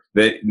wonder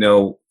that,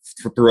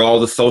 through all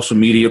the social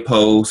media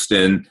posts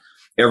and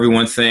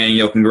everyone saying,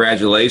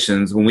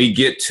 congratulations, when we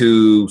get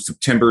to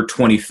September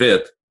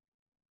 25th,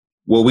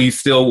 will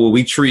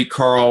we treat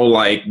Carl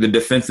like the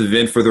defensive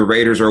end for the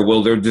Raiders, or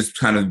will there just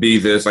kind of be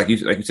this, like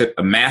you said,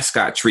 a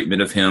mascot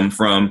treatment of him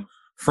from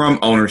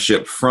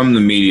ownership, from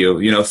the media?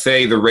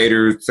 Say he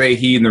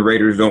and the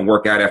Raiders don't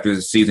work out after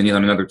the season, he's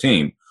on another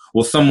team.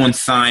 Will someone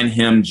sign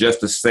him just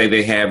to say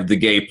they have the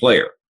gay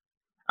player?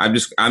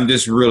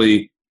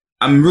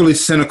 I'm really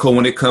cynical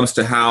when it comes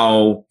to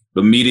how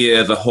the media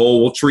as a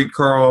whole will treat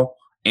Carl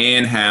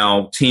and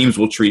how teams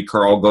will treat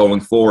Carl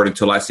going forward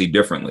until I see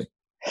differently.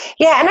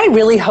 Yeah, and I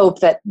really hope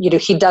that,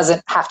 he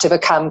doesn't have to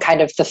become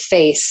kind of the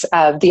face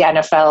of the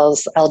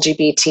NFL's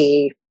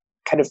LGBT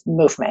kind of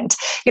movement.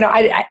 You know,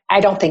 I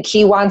don't think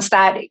he wants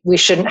that. We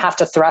shouldn't have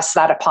to thrust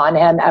that upon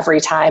him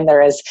every time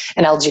there is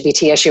an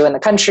LGBT issue in the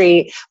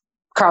country.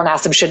 Carl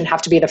Nassib shouldn't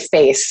have to be the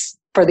face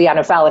for the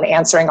NFL and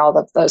answering all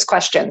of those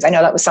questions. I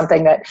know that was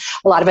something that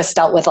a lot of us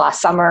dealt with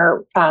last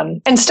summer,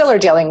 and still are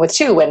dealing with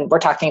too, when we're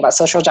talking about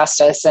social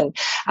justice and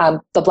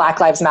the Black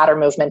Lives Matter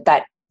movement,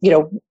 that, you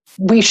know,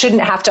 we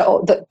shouldn't have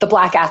to, the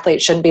Black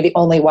athletes shouldn't be the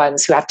only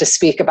ones who have to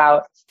speak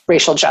about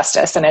racial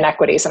justice and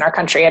inequities in our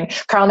country. And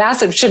Carl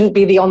Nassib shouldn't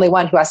be the only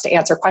one who has to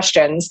answer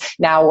questions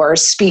now or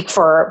speak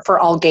for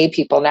all gay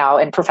people now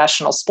in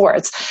professional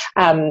sports.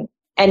 And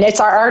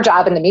it's our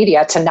job in the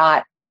media to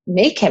not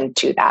make him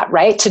do that,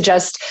 right? To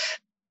just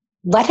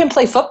let him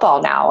play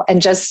football now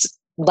and just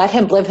let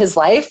him live his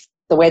life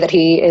the way that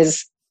he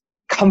is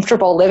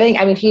comfortable living.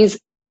 I mean,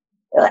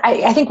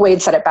 I think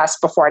Wade said it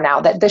best before now,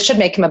 that this should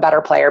make him a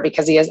better player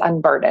because he is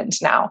unburdened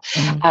now,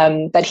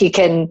 that he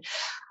can,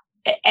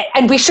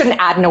 and we shouldn't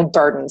add no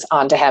burdens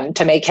onto him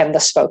to make him the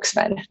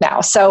spokesman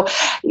now. So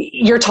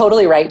you're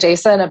totally right,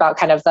 Jason, about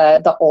kind of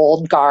the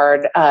old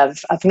guard of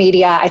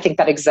media. I think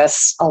that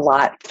exists a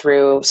lot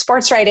through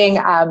sports writing.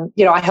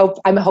 You know,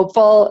 I'm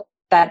hopeful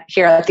that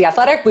here at The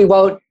Athletic, we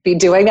won't be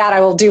doing that. I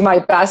will do my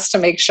best to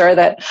make sure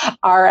that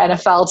our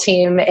NFL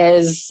team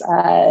is,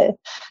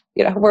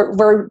 you know,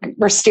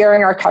 we're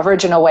steering our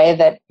coverage in a way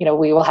that, you know,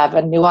 we will have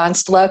a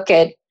nuanced look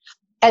at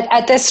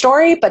this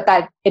story, but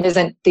that it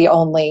isn't the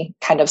only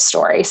kind of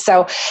story.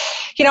 So,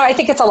 you know, I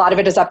think a lot of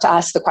it is up to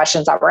us, the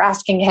questions that we're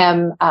asking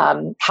him,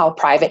 how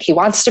private he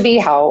wants to be,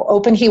 how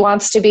open he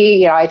wants to be.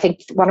 You know, I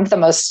think one of the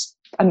most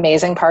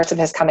amazing parts of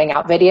his coming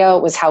out video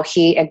was how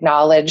he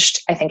acknowledged,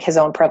 I think, his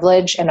own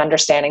privilege and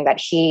understanding that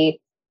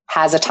he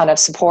has a ton of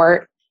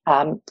support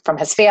from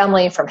his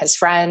family, from his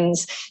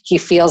friends. He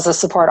feels the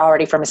support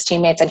already from his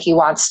teammates, and he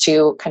wants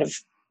to kind of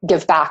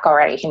give back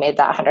already. He made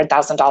that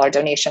 $100,000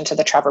 donation to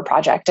the Trevor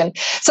Project. And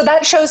so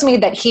that shows me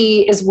that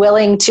he is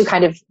willing to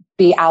kind of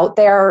be out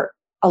there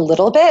a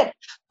little bit,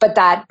 but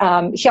that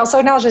he also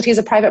acknowledged that he's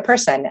a private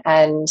person.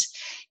 And,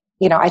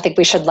 you know, I think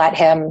we should let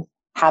him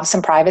have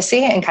some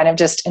privacy and kind of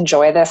just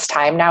enjoy this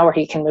time now where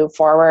he can move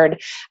forward,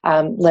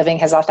 living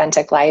his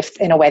authentic life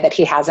in a way that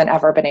he hasn't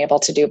ever been able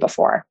to do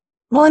before.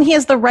 Well, and he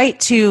has the right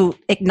to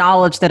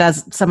acknowledge that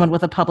as someone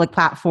with a public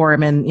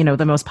platform and, you know,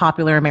 the most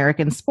popular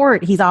American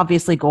sport, he's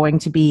obviously going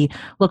to be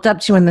looked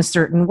up to in this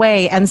certain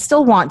way and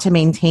still want to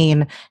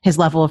maintain his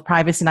level of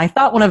privacy. And I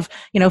thought one of,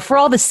 you know, for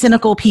all the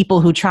cynical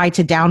people who tried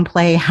to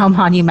downplay how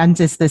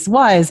monumentous this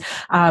was,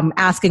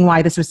 asking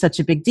why this was such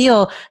a big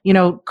deal, you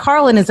know,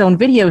 Carl in his own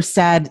video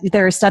said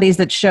there are studies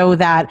that show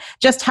that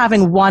just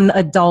having one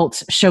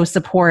adult show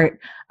support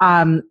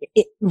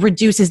it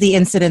reduces the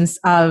incidence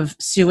of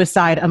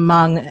suicide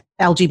among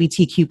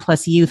LGBTQ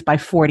plus youth by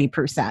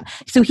 40%.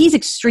 So he's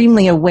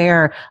extremely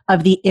aware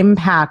of the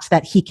impact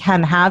that he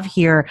can have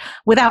here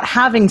without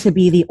having to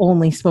be the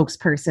only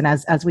spokesperson,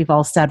 as we've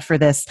all said for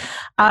this.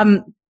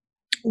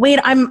 Wade,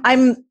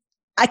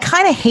 I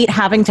kind of hate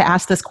having to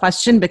ask this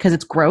question because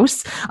it's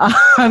gross.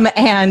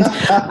 And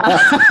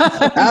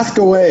ask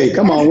away.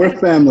 Come on, we're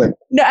family.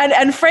 No,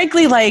 and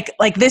frankly, like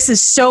this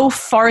is so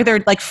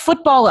farther, like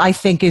football, I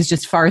think, is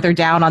just farther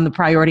down on the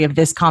priority of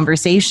this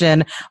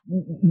conversation,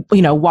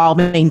 you know, while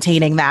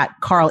maintaining that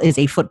Carl is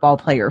a football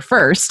player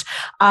first.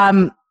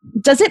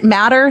 Does it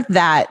matter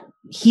that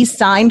he's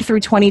signed through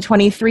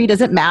 2023?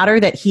 Does it matter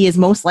that he is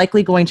most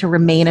likely going to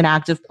remain an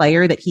active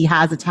player, that he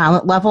has a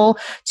talent level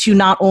to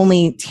not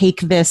only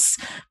take this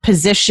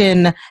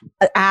position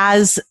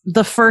as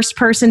the first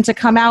person to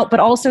come out, but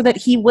also that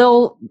he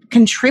will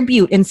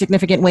contribute in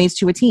significant ways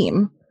to a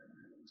team?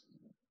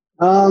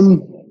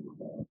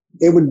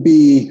 It would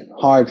be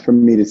hard for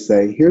me to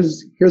say.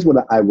 Here's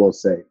what I will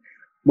say.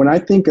 When I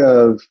think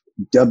of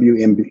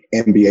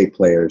WNBA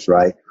players,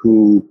 right,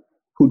 who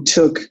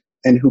took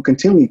and who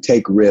continually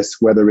take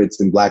risks, whether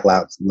it's in Black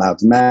Lives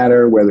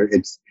Matter, whether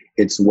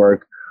it's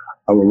work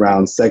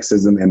around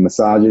sexism and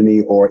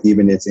misogyny, or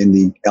even it's in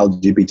the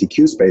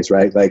LGBTQ space,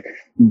 right? Like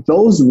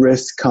those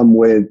risks come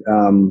with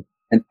an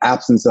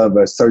absence of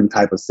a certain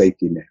type of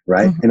safety net,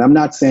 right? Mm-hmm. And I'm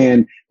not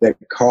saying that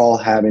Carl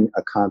having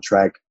a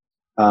contract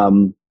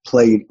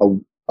played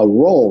a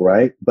role,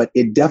 right? But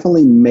it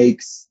definitely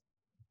makes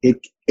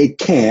it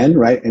can,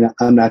 right? And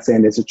I'm not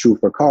saying this is true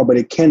for Carl, but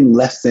it can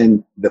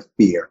lessen the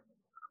fear,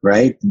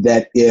 right?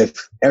 That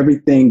if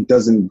everything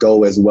doesn't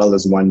go as well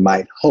as one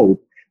might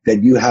hope,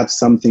 that you have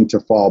something to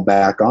fall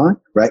back on,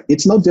 right?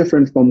 It's no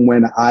different from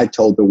when I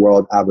told the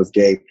world I was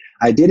gay.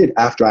 I did it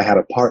after I had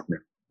a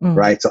partner,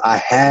 right? So I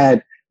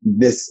had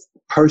this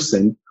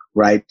person,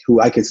 right,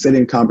 who I could sit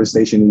in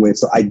conversation with,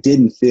 so I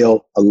didn't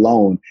feel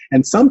alone.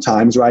 And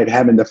sometimes, right,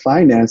 having the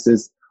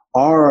finances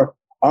are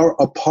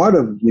a part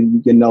of,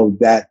 you know,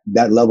 that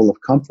level of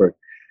comfort.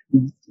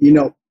 You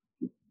know,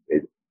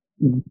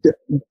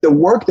 the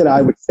work that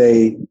I would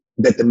say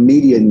that the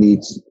media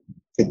needs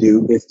to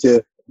do is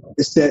to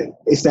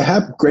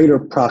have greater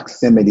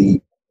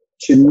proximity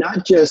to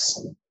not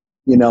just,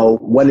 you know,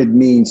 what it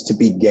means to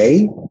be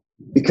gay,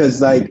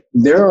 because like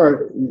there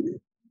are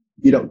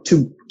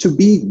to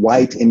be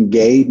white and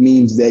gay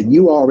means that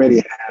you already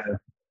have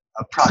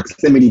a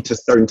proximity to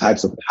certain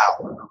types of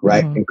power,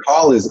 right? Mm-hmm. And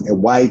Carl is a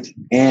white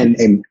and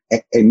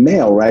a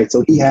male, right?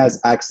 So he has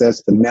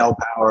access to male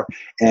power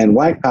and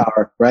white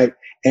power, right?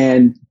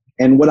 And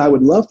what I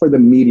would love for the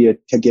media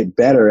to get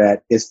better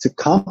at is to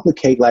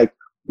complicate, like,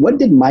 what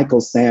did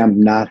Michael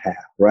Sam not have,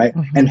 right?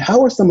 Mm-hmm. And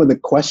how are some of the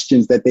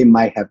questions that they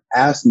might have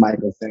asked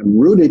Michael Sam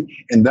rooted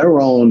in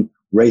their own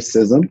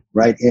racism,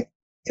 right?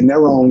 In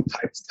their own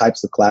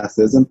types of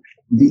classism.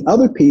 The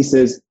other piece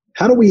is,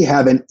 how do we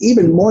have an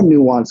even more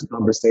nuanced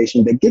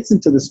conversation that gets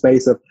into the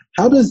space of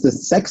how does the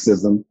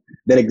sexism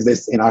that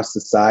exists in our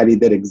society,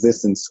 that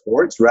exists in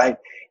sports, right,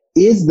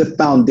 is the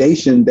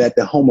foundation that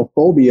the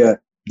homophobia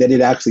that it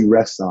actually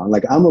rests on?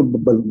 Like, I'm a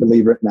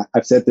believer, and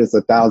I've said this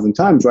 1,000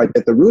 times, right,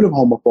 that the root of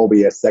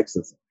homophobia is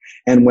sexism.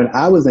 And when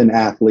I was an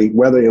athlete,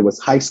 whether it was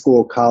high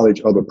school,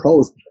 college, or the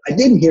pros, I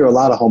didn't hear a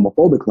lot of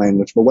homophobic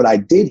language, but what I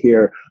did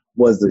hear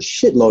was a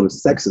shitload of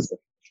sexism,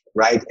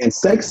 right? And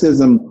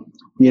sexism,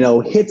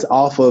 hits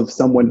off of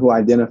someone who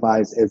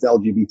identifies as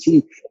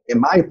LGBT, in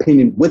my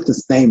opinion, with the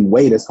same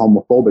weight as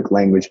homophobic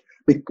language,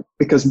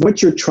 because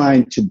what you're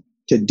trying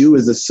to do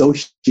is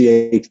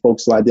associate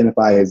folks who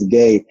identify as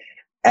gay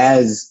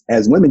as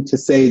women, to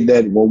say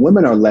that, well,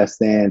 women are less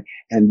than,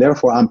 and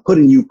therefore I'm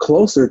putting you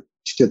closer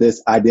to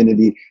this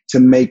identity to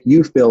make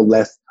you feel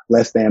less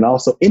than,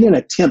 also in an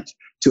attempt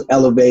to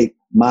elevate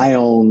my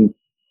own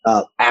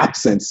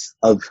absence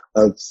of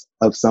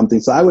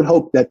something. So I would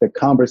hope that the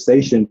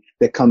conversation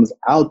that comes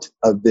out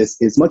of this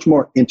is much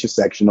more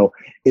intersectional,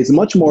 is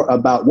much more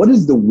about what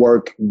is the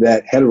work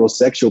that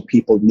heterosexual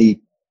people need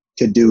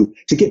to do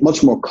to get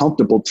much more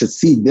comfortable to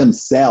see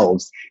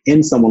themselves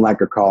in someone like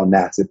a Carl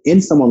Nassib,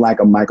 in someone like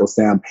a Michael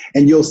Sam.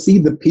 And you'll see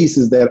the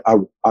pieces that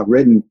are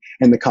written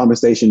and the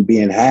conversation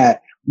being had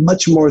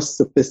much more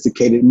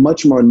sophisticated,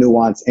 much more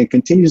nuanced, and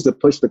continues to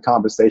push the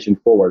conversation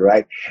forward,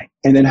 right?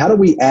 And then how do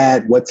we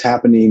add what's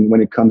happening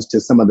when it comes to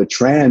some of the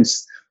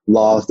trans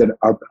laws that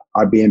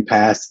are being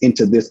passed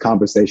into this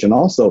conversation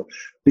also?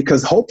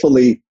 Because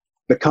hopefully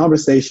the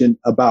conversation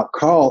about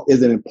Carl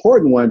is an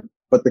important one,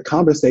 but the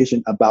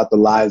conversation about the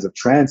lives of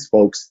trans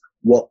folks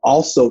will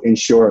also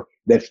ensure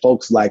that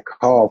folks like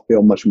Carl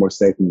feel much more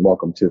safe and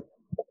welcome too.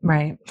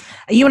 Right.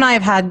 You and I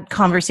have had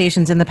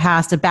conversations in the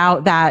past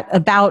about that,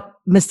 about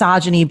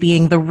misogyny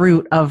being the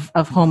root of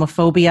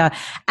homophobia.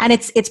 And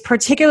it's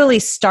particularly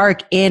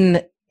stark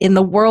in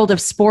the world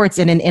of sports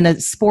and in a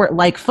sport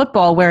like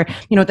football, where,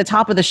 at the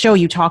top of the show,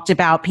 you talked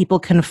about people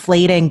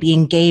conflating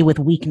being gay with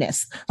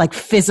weakness, like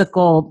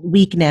physical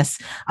weakness,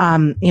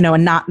 and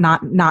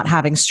not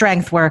having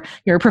strength, where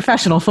you're a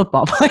professional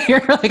football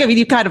player.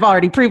 You've kind of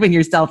already proven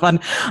yourself on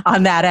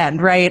that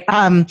end, right?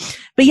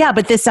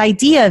 But this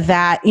idea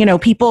that,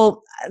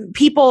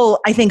 people,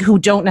 I think, who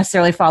don't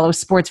necessarily follow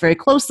sports very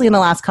closely in the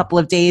last couple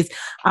of days,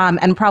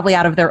 and probably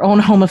out of their own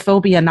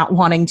homophobia, not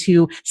wanting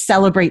to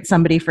celebrate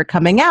somebody for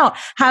coming out,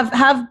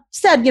 have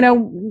said,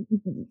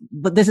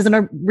 this isn't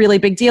a really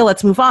big deal,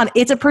 let's move on.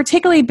 It's a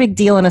particularly big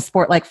deal in a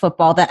sport like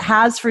football that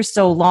has for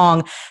so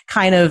long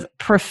kind of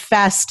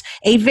professed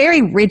a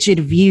very rigid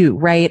view,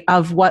 right,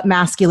 of what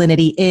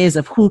masculinity is,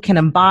 of who can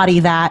embody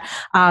that,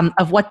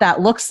 of what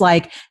that looks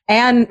like.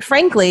 And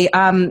frankly,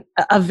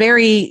 a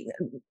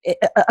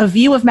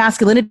view of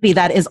masculinity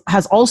that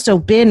has also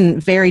been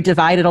very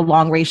divided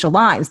along racial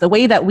lines. The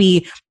way that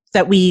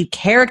we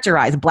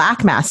characterize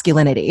Black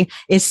masculinity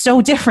is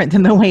so different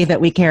than the way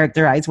that we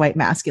characterize white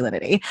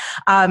masculinity.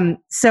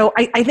 So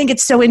I think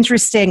it's so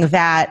interesting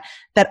that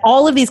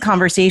all of these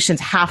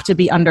conversations have to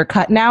be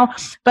undercut now.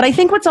 But I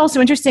think what's also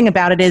interesting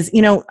about it is,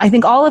 I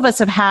think all of us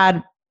have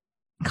had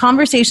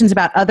conversations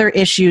about other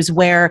issues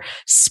where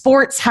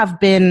sports have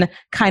been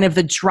kind of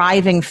the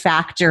driving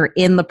factor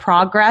in the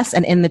progress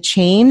and in the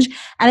change.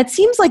 And it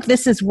seems like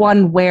this is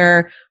one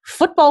where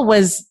football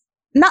was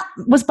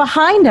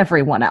behind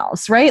everyone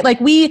else, right? Like,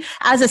 we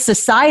as a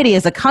society,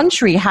 as a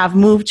country, have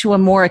moved to a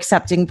more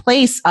accepting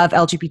place of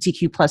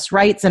LGBTQ plus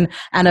rights and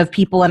of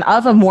people, and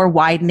of a more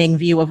widening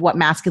view of what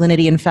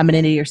masculinity and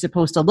femininity are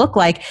supposed to look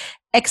like,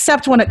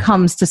 except when it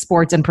comes to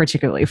sports, and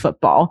particularly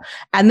football.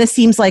 And this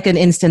seems like an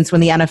instance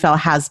when the NFL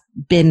has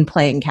been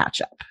playing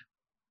catch up.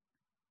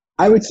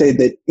 I would say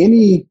that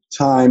any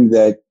time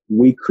that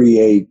we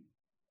create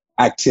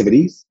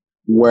activities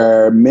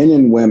where men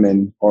and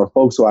women, or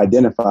folks who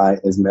identify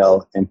as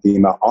male and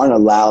female, aren't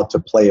allowed to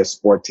play a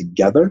sport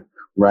together,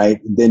 right,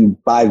 then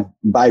by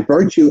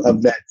virtue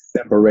of that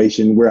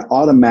separation, we're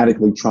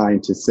automatically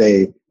trying to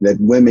say that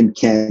women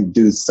can't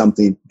do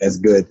something as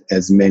good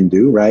as men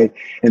do, right?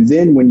 And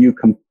then when you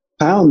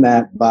compound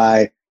that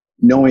by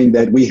knowing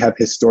that we have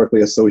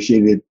historically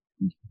associated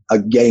a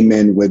gay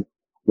men with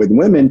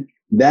women,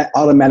 that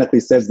automatically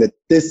says that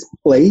this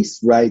place,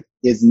 right,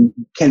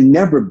 can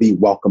never be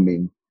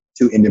welcoming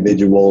to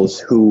individuals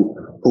who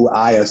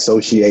I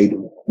associate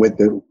with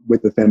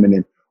the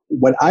feminine.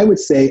 What I would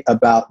say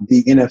about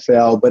the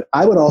NFL, but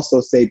I would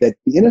also say that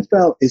the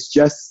NFL is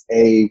just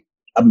a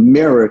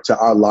mirror to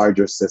our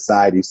larger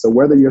society. So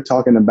whether you're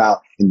talking about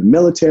in the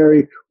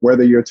military,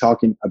 whether you're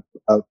talking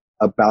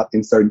about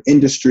in certain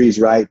industries,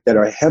 right, that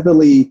are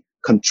heavily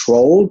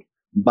controlled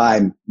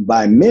by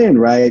men,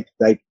 right?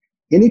 Like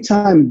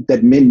anytime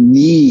that men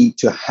need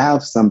to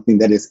have something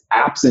that is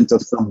absent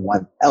of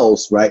someone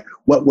else, right,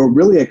 what we're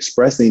really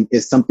expressing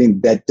is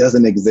something that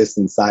doesn't exist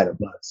inside of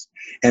us.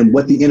 And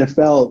what the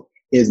NFL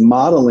is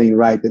modeling,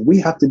 right, that we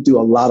have to do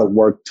a lot of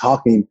work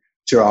talking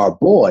to our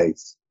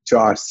boys, to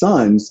our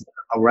sons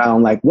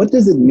around like, what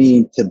does it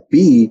mean to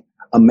be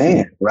a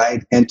man,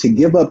 right? And to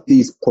give up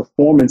these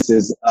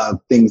performances of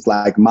things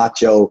like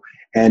macho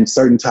and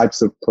certain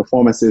types of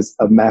performances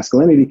of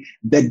masculinity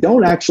that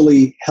don't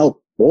actually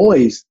help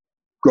boys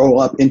grow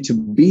up into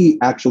be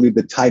actually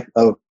the type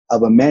of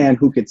a man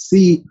who could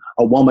see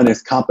a woman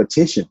as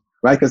competition,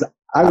 right? Because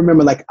I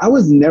remember like I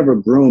was never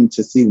groomed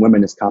to see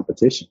women as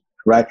competition,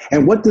 right?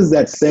 And what does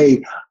that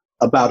say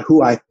about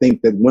who I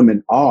think that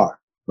women are,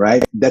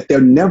 right? That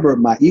they're never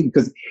my equal.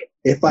 Because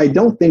if I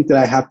don't think that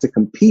I have to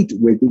compete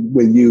with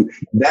you,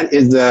 that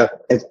is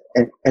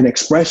an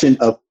expression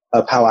of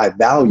how I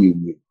value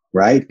you,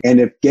 right? And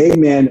if gay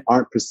men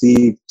aren't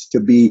perceived to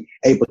be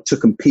able to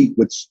compete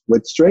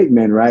with straight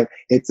men, right?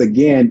 It's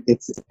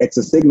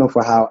a signal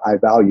for how I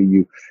value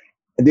you.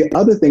 The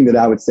other thing that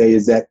I would say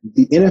is that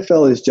the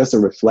NFL is just a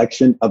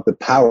reflection of the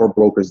power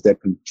brokers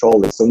that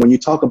control it. So when you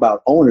talk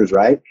about owners,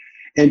 right?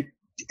 And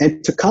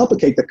to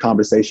complicate the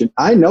conversation,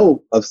 I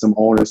know of some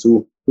owners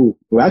who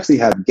actually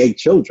have gay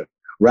children,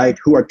 right?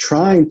 Who are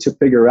trying to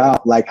figure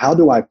out, like, how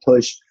do I get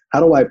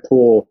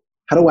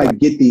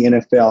the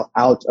NFL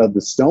out of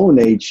the Stone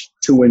Age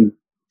to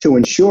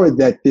ensure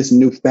that this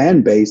new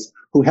fan base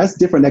who has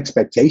different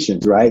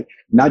expectations, right?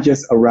 Not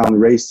just around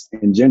race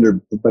and gender,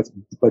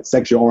 but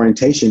sexual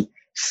orientation,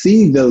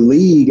 see the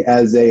league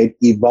as a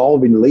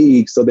evolving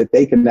league so that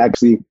they can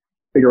actually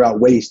figure out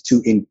ways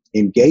to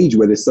engage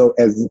with it. So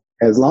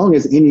as long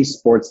as any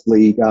sports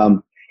league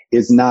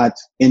is not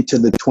into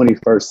the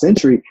 21st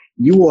century,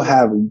 you will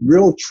have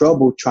real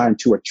trouble trying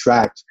to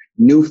attract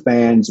new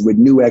fans with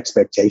new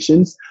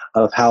expectations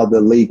of how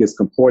the league is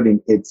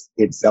comporting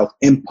itself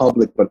in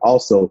public, but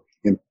also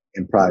in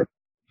private.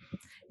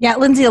 Yeah,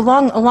 Lindsay,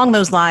 along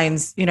those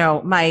lines, you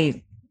know,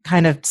 my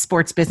kind of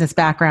sports business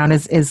background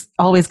is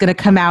always going to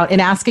come out in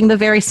asking the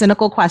very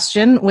cynical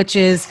question, which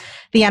is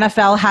the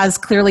NFL has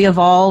clearly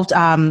evolved.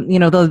 You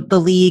know, the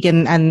league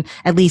and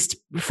at least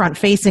front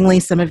facingly,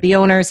 some of the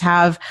owners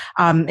have,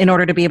 in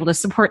order to be able to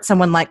support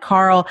someone like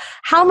Carl.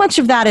 How much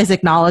of that is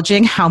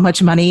acknowledging how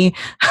much money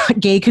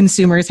gay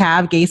consumers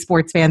have, gay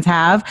sports fans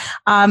have,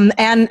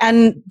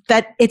 and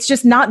that it's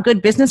just not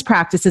good business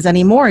practices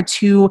anymore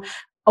to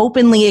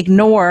openly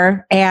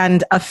ignore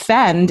and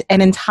offend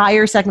an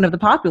entire segment of the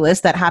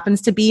populace that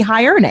happens to be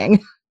high earning?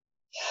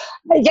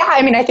 Yeah,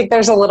 I mean, I think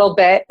there's a little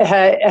bit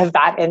of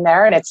that in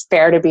there, and it's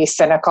fair to be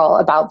cynical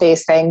about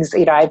these things.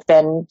 You know, I've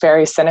been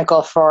very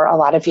cynical for a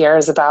lot of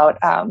years about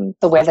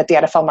the way that the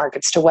NFL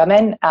markets to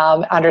women,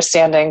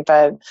 understanding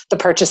the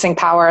purchasing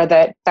power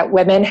that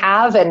women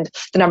have and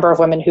the number of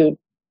women who,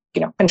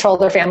 you know, control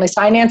their family's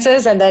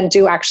finances and then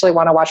do actually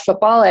want to watch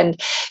football.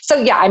 And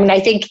so, yeah, I mean, I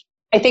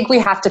think we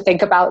have to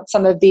think about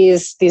some of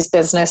these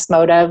business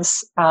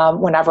motives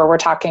whenever we're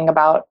talking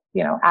about,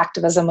 you know,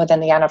 activism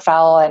within the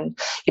NFL and,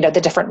 you know,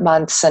 the different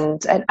months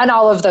and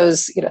all of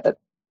those, you know,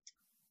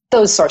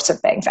 those sorts of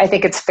things. I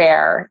think it's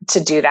fair to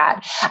do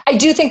that. I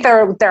do think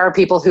there are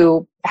people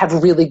who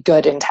have really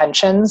good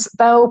intentions,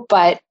 though,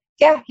 but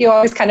yeah, you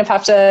always kind of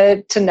have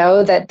to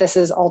know that this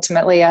is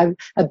ultimately a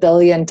 $1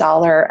 billion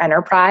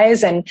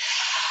enterprise. And,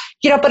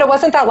 you know, but it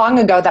wasn't that long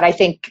ago that I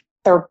think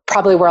there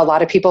probably were a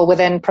lot of people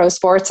within pro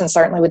sports and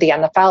certainly with the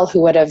NFL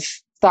who would have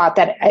thought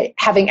that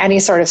having any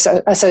sort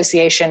of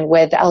association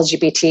with the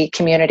LGBT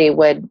community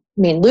would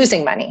mean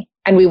losing money.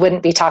 And we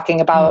wouldn't be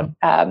talking about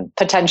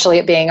potentially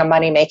it being a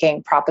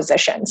money-making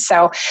proposition.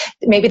 So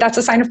maybe that's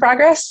a sign of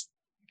progress.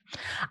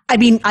 I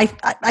mean, I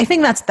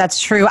think that's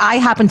true. I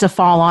happen to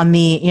fall on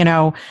the, you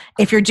know,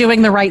 if you're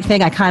doing the right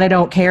thing, I kind of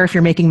don't care if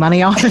you're making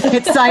money off of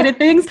it side of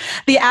things.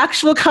 The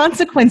actual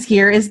consequence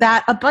here is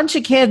that a bunch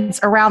of kids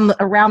around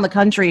the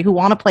country who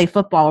want to play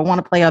football or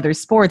want to play other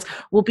sports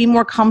will be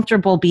more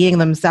comfortable being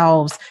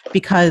themselves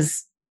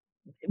because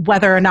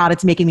whether or not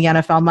it's making the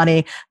NFL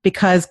money,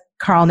 because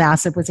Carl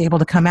Nassib was able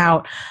to come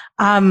out.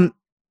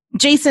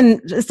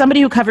 Jason,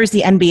 somebody who covers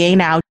the NBA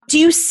now, do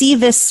you see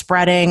this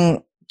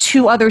spreading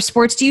to other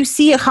sports? Do you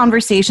see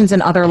conversations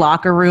in other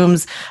locker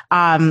rooms,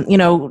 you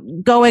know,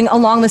 going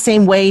along the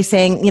same way,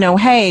 saying, you know,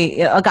 hey,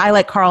 a guy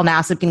like Carl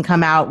Nassib can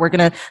come out. We're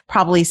going to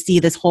probably see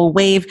this whole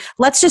wave.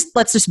 Let's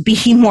just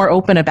be more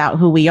open about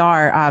who we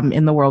are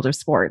in the world of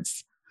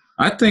sports.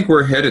 I think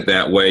we're headed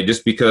that way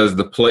just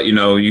because you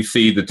know, you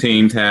see the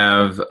teams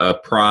have a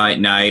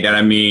pride night. And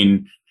I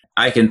mean,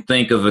 I can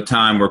think of a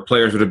time where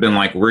players would have been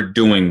like, we're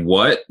doing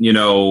what, you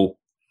know,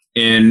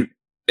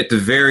 at the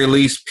very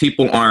least,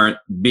 people aren't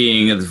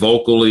being as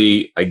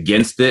vocally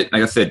against it.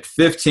 Like I said,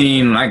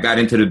 when I got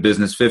into the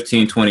business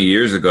 15, 20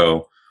 years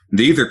ago,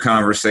 these are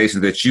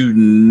conversations that you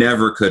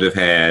never could have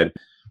had,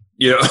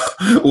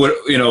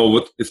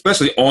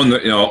 especially on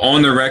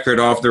the record,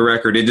 off the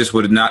record, it just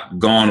would have not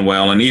gone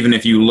well. And even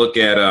if you look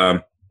at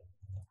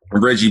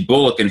Reggie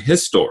Bullock and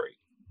his story,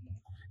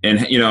 and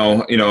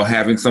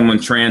having someone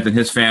trans in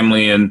his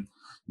family, and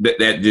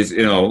that just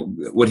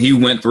what he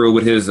went through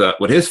with his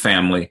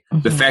family.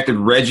 Mm-hmm. The fact that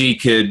Reggie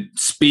could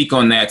speak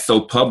on that so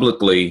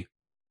publicly,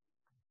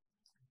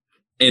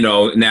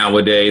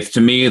 nowadays, to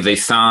me, is a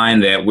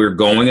sign that we're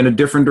going in a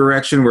different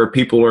direction where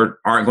people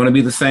aren't going to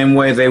be the same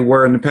way they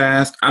were in the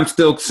past. I'm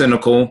still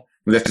cynical.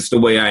 That's just the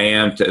way I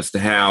am as to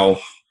how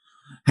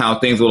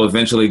things will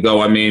eventually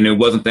go. I mean, it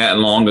wasn't that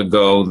long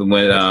ago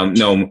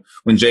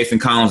when Jason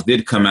Collins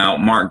did come out,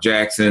 Mark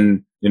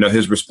Jackson,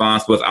 his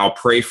response was, "I'll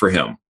pray for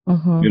him,"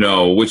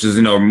 mm-hmm. Which is,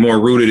 more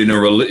rooted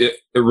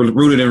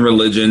in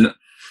religion,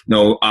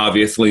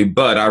 obviously.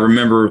 But I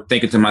remember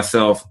thinking to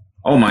myself,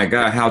 oh my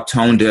God, how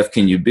tone deaf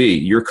can you be?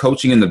 You're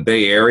coaching in the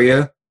Bay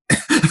Area.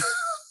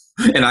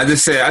 And I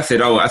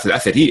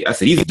said,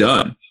 he's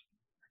done.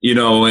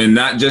 And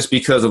not just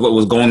because of what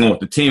was going on with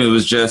the team. It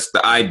was just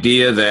the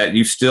idea that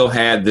you still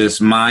had this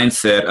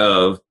mindset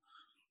of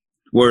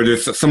where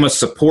there's so much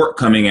support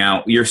coming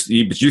out, but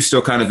you're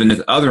still kind of in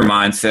this other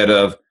mindset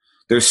of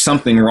there's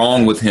something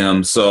wrong with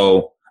him.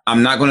 So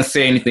I'm not going to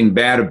say anything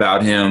bad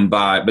about him,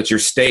 but your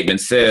statement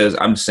says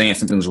I'm saying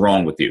something's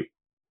wrong with you.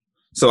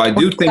 So I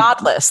do think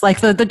godless,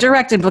 like the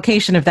direct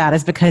implication of that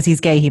is because he's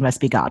gay, he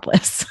must be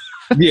godless.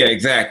 Yeah,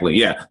 exactly.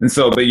 Yeah. And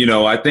so, but,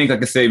 I think,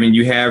 like I say,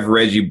 you have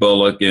Reggie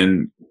Bullock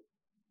and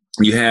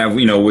you have,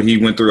 what he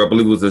went through. I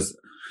believe it was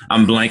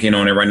I'm blanking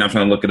on it right now. I'm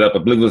trying to look it up. I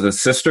believe it was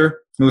his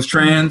sister who was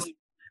trans,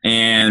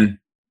 and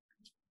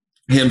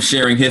him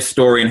sharing his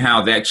story and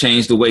how that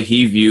changed the way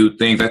he viewed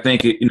things. I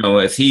think,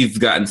 as he's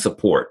gotten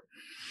support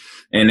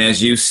and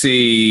as you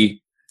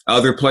see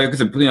other players,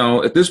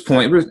 at this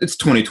point, it's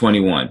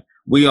 2021.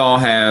 We all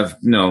have,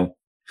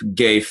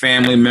 gay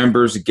family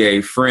members,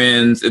 gay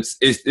friends.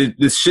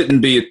 This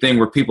shouldn't be a thing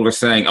where people are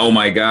saying, oh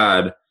my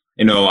God,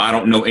 I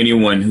don't know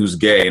anyone who's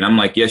gay. And I'm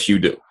like, yes, you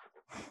do.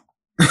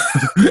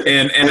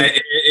 and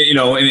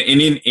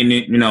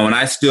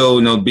I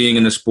still, being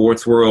in the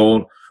sports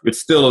world, it's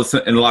still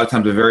in a lot of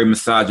times a very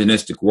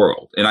misogynistic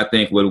world. And I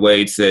think what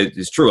Wade said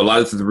is true. A lot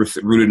of this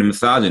is rooted in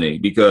misogyny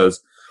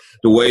because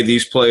the way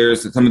these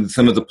players,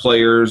 some of the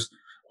players,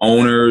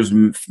 owners,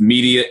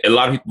 media, a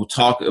lot of people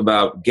talk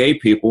about gay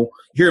people.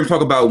 Hear them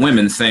talk about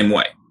women the same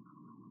way.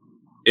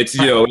 It's,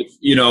 and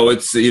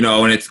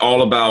it's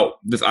all about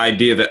this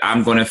idea that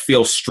I'm going to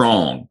feel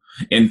strong.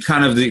 And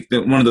kind of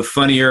one of the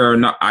funnier or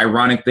not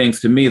ironic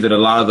things to me that a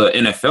lot of the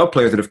NFL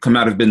players that have come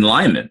out have been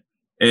linemen.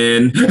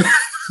 And,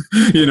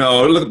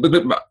 look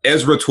at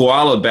Ezra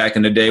Tuala back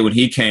in the day when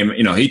he came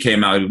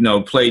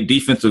out, played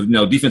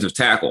defensive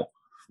tackle,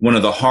 one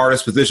of the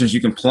hardest positions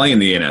you can play in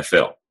the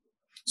NFL.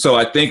 So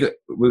I think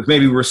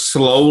maybe we're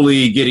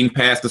slowly getting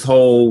past this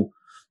whole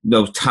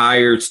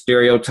tired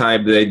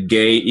stereotype that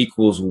gay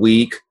equals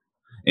weak,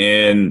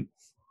 and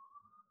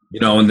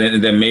and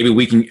then maybe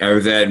we can, or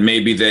that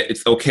maybe that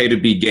it's okay to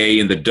be gay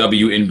in the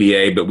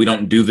WNBA, but we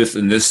don't do this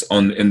in this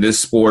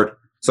sport.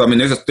 So I mean,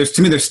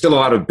 there's still a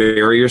lot of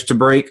barriers to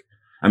break.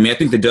 I mean, I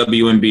think the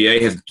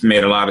WNBA has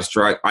made a lot of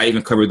strides. I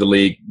even covered the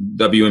league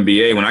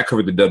WNBA. When I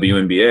covered the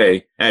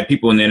WNBA, I had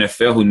people in the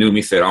NFL who knew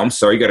me said, "Oh, I'm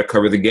sorry, you got to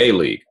cover the gay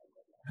league."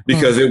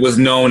 Because it was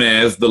known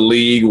as the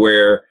league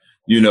where,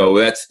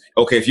 that's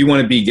okay. If you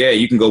want to be gay,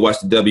 you can go watch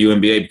the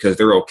WNBA because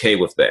they're okay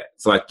with that.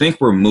 So I think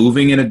we're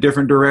moving in a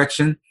different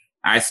direction.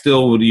 I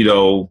still,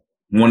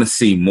 want to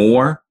see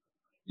more,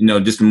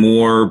 just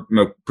more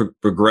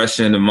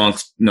progression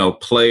amongst,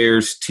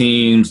 players,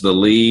 teams, the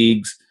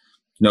leagues,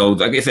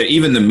 like I said,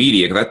 even the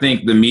media, because I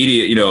think the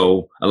media,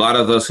 a lot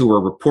of us who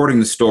are reporting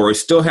the story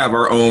still have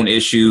our own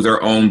issues,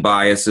 our own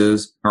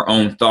biases, our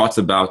own thoughts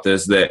about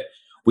this that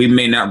we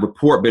may not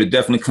report, but it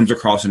definitely comes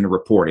across in the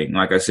reporting.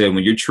 Like I said,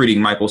 when you're treating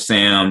Michael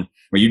Sam,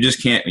 where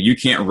you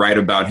can't write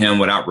about him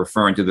without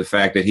referring to the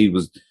fact that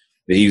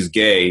he's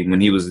gay when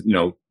he was,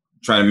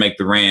 trying to make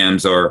the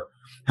Rams, or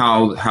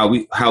how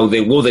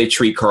they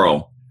treat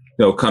Carl,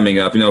 coming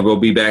up, we'll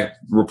be back,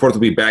 reports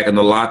will be back in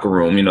the locker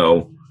room,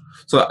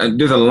 So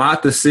there's a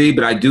lot to see,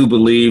 but I do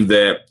believe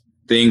that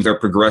things are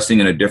progressing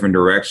in a different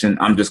direction.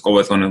 I'm just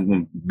always going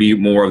to be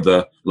more of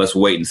the let's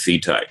wait and see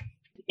type.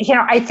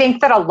 I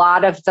think that a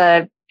lot of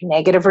the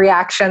negative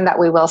reaction that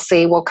we will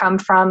see will come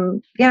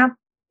from,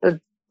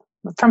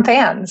 from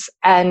fans.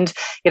 And,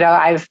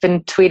 I've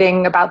been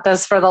tweeting about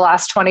this for the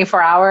last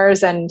 24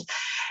 hours and,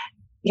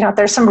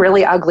 there's some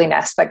really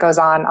ugliness that goes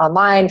on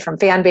online from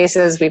fan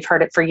bases. We've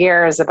heard it for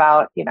years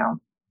about,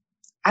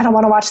 I don't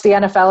want to watch the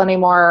NFL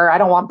anymore. I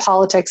don't want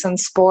politics in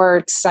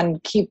sports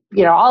and keep,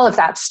 all of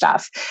that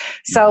stuff.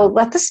 So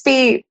let this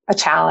be a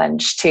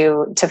challenge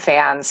to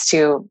fans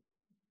to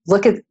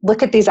look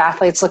at these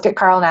athletes, look at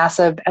Carl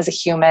Nassib as a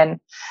human,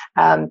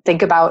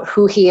 think about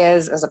who he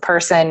is as a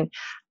person.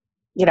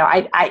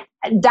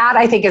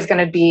 I think is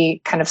going to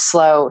be kind of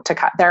slow to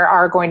cut. There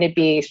are going to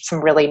be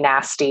some really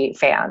nasty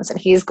fans, and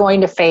he's going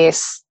to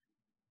face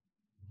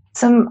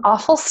some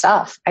awful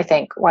stuff, I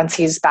think, once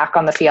he's back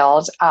on the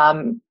field.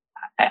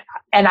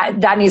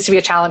 That needs to be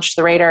a challenge to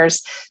the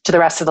Raiders, to the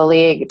rest of the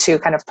league, to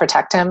kind of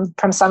protect him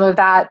from some of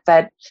that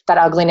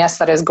ugliness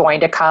that is going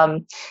to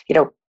come,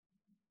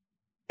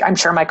 I'm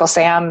sure Michael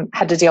Sam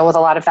had to deal with a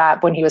lot of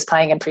that when he was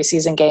playing in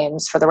preseason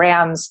games for the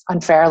Rams,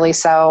 unfairly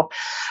so.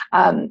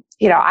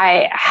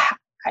 I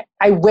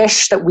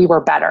wish that we were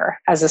better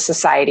as a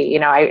society.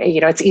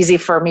 It's easy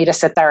for me to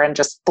sit there and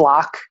just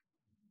block,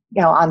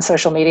 on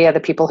social media, the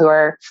people who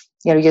are,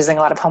 using a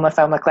lot of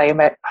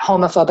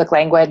homophobic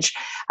language.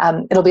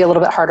 It'll be a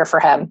little bit harder for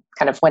him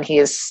kind of when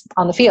he's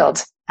on the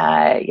field,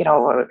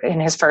 in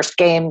his first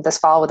game this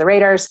fall with the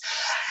Raiders.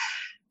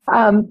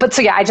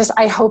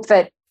 I hope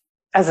that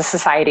as a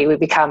society we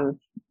become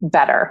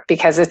better,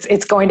 because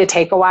it's going to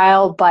take a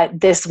while, but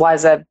this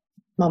was a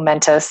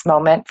momentous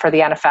moment for the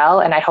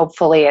NFL, and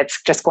hopefully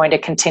it's just going to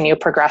continue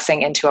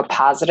progressing into a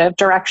positive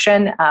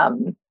direction.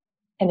 And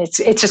it's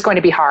just going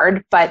to be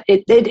hard, but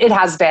it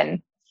has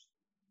been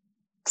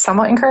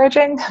somewhat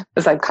encouraging,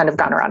 as I've kind of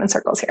gone around in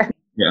circles here.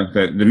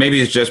 Yeah, maybe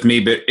it's just me,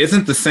 but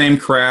isn't the same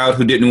crowd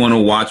who didn't want to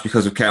watch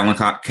because of Colin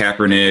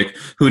Kaepernick,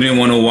 who didn't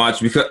want to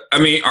watch because,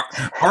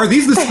 are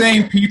these the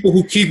same people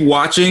who keep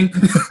watching?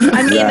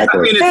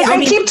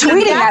 They keep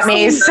tweeting at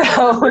me.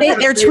 So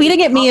they're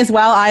tweeting at me as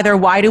well, either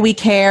why do we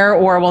care,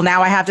 or, well,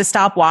 now I have to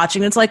stop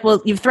watching. It's like,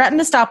 well, you've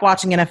threatened to stop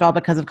watching NFL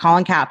because of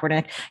Colin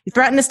Kaepernick. You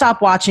threatened to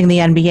stop watching the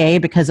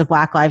NBA because of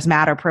Black Lives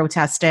Matter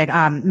protesting,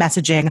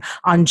 messaging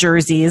on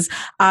jerseys.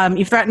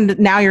 You've threatened,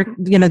 now you're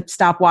going to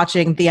stop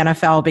watching the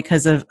NFL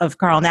because of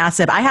Carl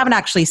Nassib. I haven't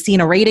actually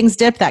seen a ratings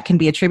dip that can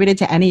be attributed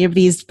to any of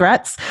these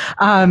threats.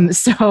 I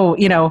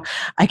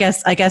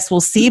guess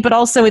we'll see. But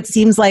also, it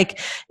seems like,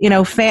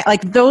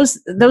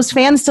 those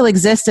fans still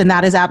exist, and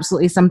that is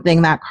absolutely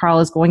something that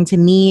Carl is going to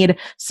need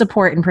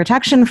support and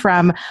protection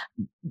from.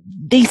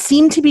 They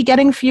seem to be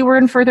getting fewer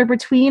and further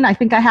between. I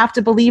think I have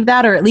to believe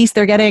that, or at least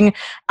they're getting.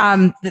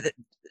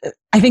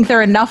 I think there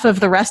are enough of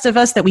the rest of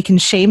us that we can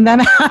shame them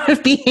out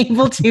of being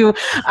able to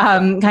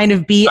kind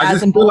of be I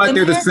as just feel like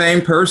they're the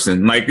same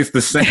person. Like it's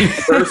the same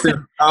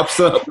person pops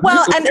up.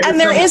 Well,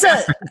 and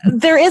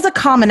there is a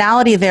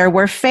commonality there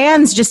where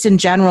fans just in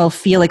general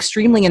feel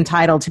extremely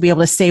entitled to be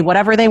able to say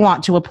whatever they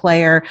want to a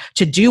player,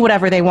 to do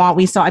whatever they want.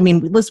 We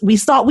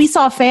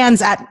saw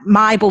fans at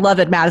my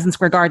beloved Madison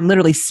Square Garden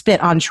literally spit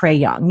on Trae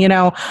Young,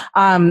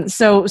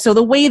 so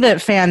the way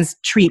that fans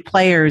treat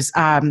players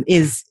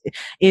is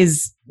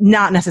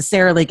not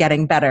necessarily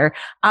getting better.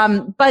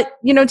 But,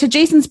 to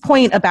Jason's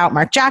point about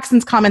Mark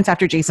Jackson's comments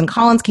after Jason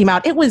Collins came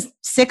out, it was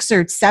 6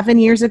 or 7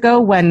 years ago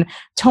when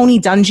Tony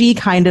Dungy,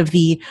 kind of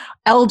the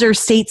elder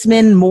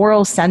statesman,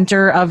 moral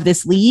center of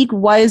this league,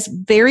 was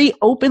very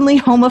openly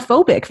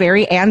homophobic,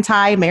 very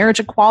anti-marriage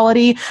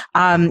equality,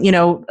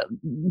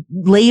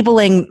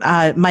 labeling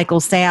Michael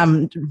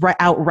Sam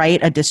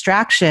outright a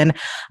distraction.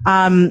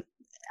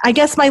 I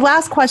guess my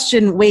last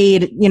question,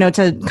 Wade,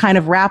 to kind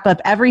of wrap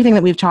up everything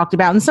that we've talked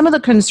about and some of the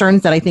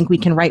concerns that I think we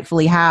can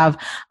rightfully have,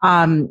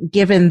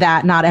 given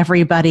that not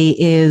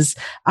everybody is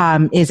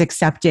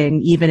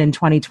accepting, even in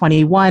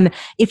 2021.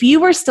 If you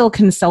were still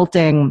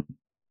consulting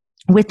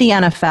with the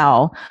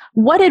NFL,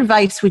 what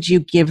advice would you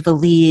give the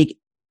league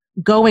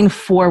going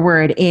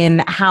forward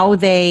in how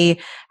they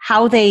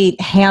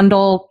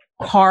handle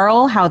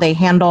Carl, how they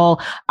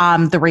handle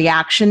the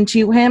reaction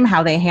to him,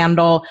 how they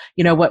handle,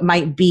 what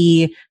might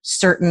be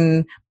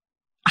certain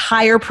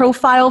higher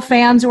profile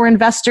fans or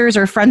investors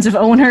or friends of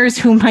owners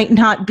who might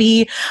not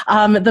be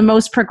the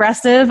most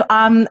progressive,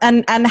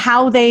 and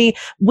how they,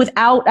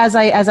 without, as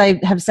I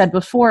have said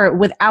before,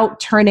 without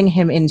turning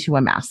him into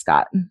a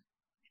mascot?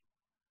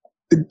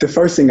 The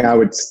first thing I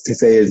would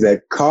say is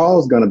that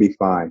Carl's going to be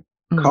fine.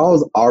 Mm-hmm.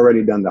 Carl's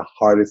already done the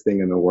hardest thing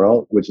in the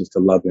world, which is to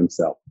love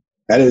himself.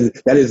 That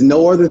is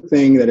no other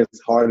thing that is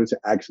harder to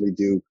actually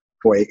do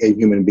for a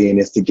human being,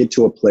 is to get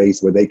to a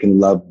place where they can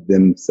love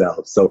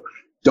themselves. So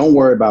don't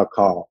worry about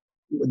Carl.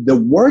 The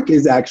work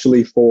is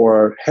actually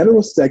for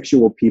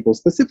heterosexual people,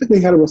 specifically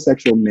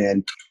heterosexual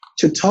men,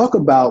 to talk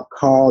about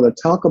Carl, to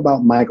talk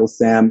about Michael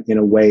Sam in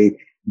a way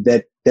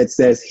that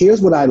says,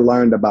 here's what I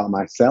learned about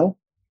myself.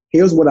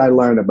 Here's what I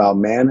learned about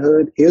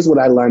manhood. Here's what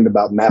I learned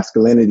about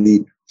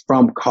masculinity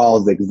from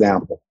Carl's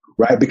example.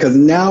 Right? Because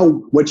now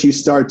what you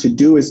start to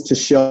do is to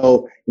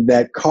show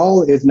that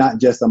Carl is not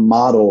just a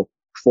model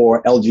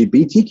for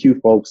LGBTQ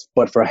folks,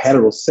 but for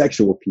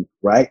heterosexual people,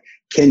 right?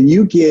 Can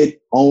you get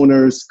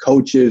owners,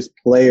 coaches,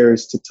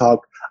 players to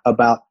talk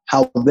about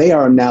how they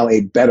are now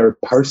a better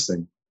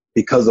person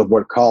because of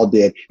what Carl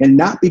did? And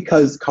not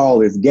because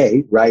Carl is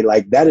gay, right?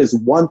 Like that is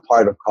one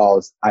part of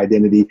Carl's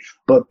identity,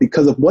 but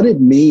because of what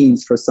it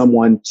means for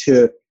someone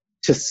to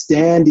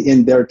stand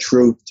in their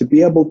truth, to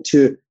be able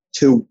to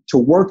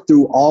work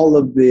through all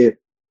of the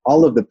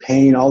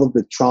pain, all of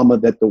the trauma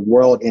that the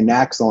world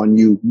enacts on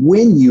you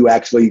when you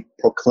actually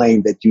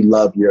proclaim that you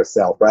love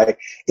yourself, right?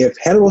 If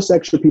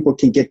heterosexual people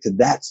can get to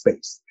that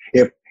space,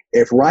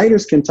 if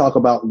writers can talk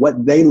about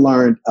what they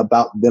learned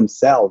about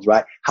themselves,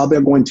 right? How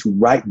they're going to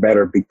write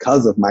better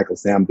because of Michael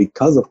Sam,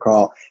 because of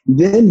Carl,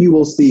 then you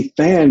will see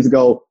fans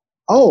go,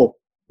 oh,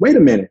 wait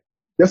a minute.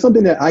 There's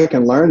something that I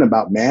can learn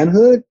about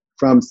manhood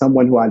from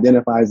someone who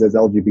identifies as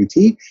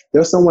LGBT.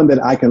 There's someone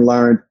that I can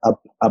learn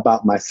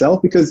about myself,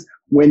 because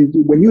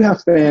when you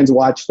have fans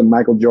watch the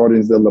Michael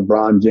Jordans, the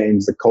LeBron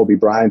James, the Kobe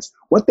Bryants,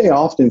 what they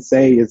often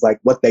say is like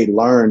what they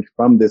learned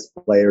from these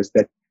players,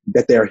 that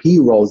they're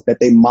heroes, that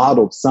they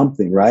modeled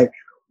something, right?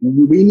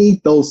 We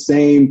need those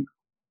same,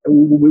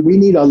 we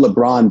need a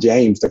LeBron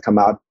James to come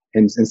out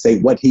and say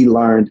what he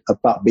learned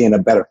about being a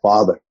better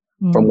father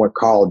from what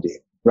Carl did,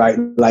 right?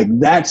 Like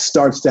that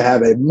starts to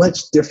have a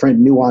much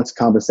different nuanced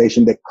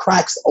conversation that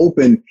cracks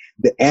open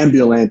the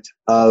ambulance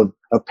of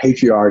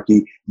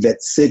patriarchy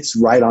that sits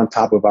right on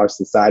top of our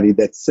society,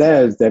 that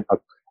says that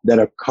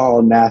a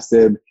Carl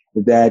Nassib,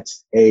 that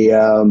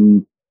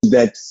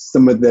that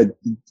some of the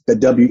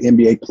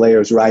WNBA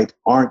players, right,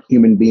 aren't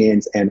human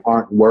beings and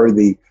aren't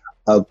worthy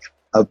of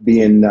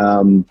being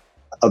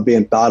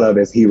thought of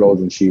as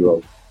heroes and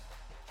sheroes.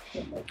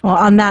 Well,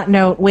 on that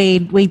note,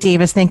 Wade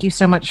Davis, thank you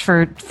so much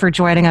for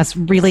joining us.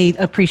 Really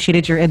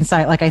appreciated your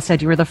insight. Like I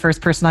said, you were the first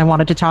person I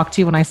wanted to talk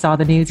to when I saw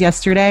the news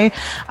yesterday.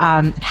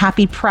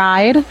 Happy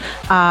Pride,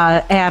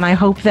 and I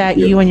hope that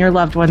you and your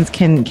loved ones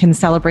can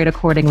celebrate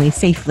accordingly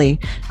safely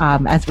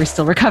as we're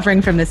still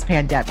recovering from this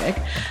pandemic.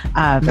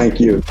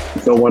 Thank you.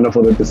 It's so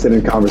wonderful to sit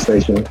in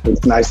conversation.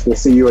 It's nice to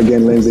see you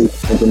again, Lindsay,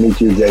 and to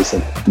meet you,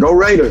 Jason. Go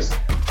Raiders!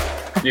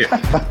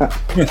 Yeah.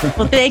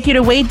 Well, thank you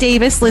to Wade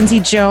Davis, Lindsay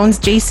Jones,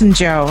 Jason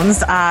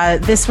Jones.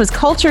 This was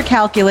Culture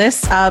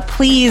Calculus.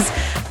 Please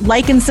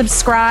like and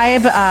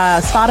subscribe,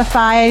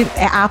 Spotify,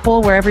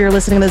 Apple, wherever you're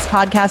listening to this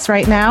podcast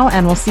right now,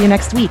 and we'll see you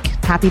next week.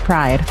 Happy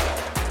Pride.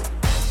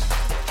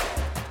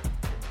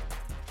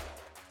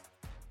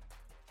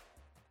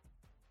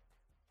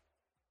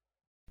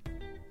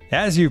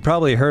 As you've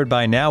probably heard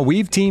by now,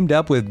 we've teamed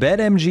up with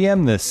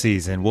BetMGM this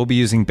season. We'll be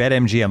using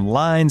BetMGM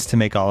lines to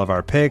make all of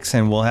our picks,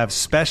 and we'll have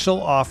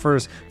special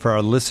offers for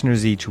our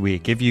listeners each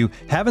week. If you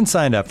haven't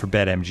signed up for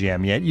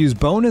BetMGM yet, use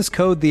bonus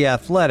code The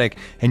Athletic,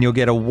 and you'll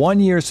get a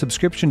 1-year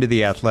subscription to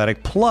The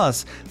Athletic,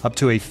 plus up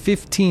to a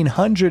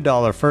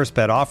 $1,500 first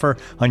bet offer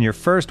on your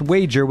first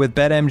wager with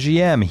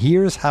BetMGM.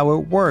 Here's how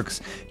it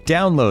works.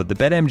 Download the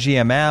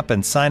BetMGM app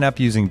and sign up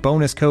using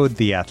bonus code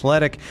The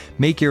Athletic.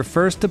 Make your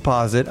first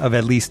deposit of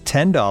at least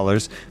 $10.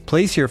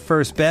 Place your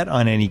first bet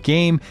on any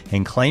game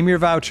and claim your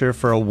voucher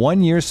for a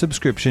 1-year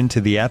subscription to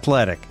The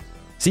Athletic.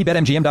 See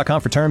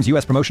BetMGM.com for terms.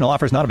 U.S. promotional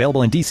offers not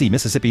available in D.C.,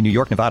 Mississippi, New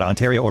York, Nevada,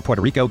 Ontario, or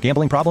Puerto Rico.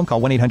 Gambling problem? Call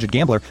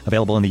 1-800-GAMBLER.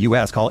 Available in the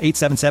U.S. Call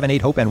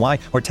 877-8-HOPE-NY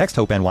or text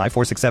HOPE-NY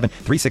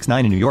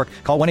 467-369 in New York.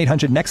 Call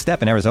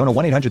 1-800-NEXT-STEP in Arizona.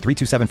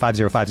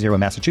 1-800-327-5050 in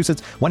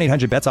Massachusetts.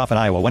 1-800-BETS-OFF in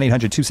Iowa.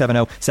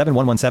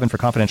 1-800-270-7117 for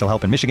confidential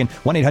help in Michigan.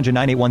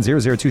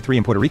 1-800-981-0023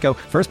 in Puerto Rico.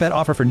 First bet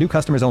offer for new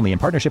customers only in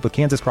partnership with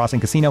Kansas Crossing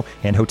Casino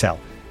and Hotel.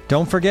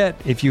 Don't forget,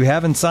 if you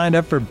haven't signed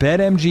up for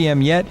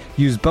BetMGM yet,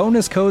 use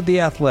bonus code The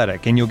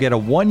Athletic, and you'll get a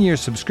 1-year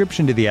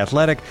subscription to The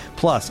Athletic,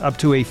 plus up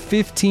to a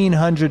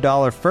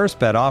 $1,500 first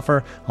bet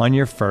offer on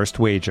your first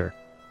wager.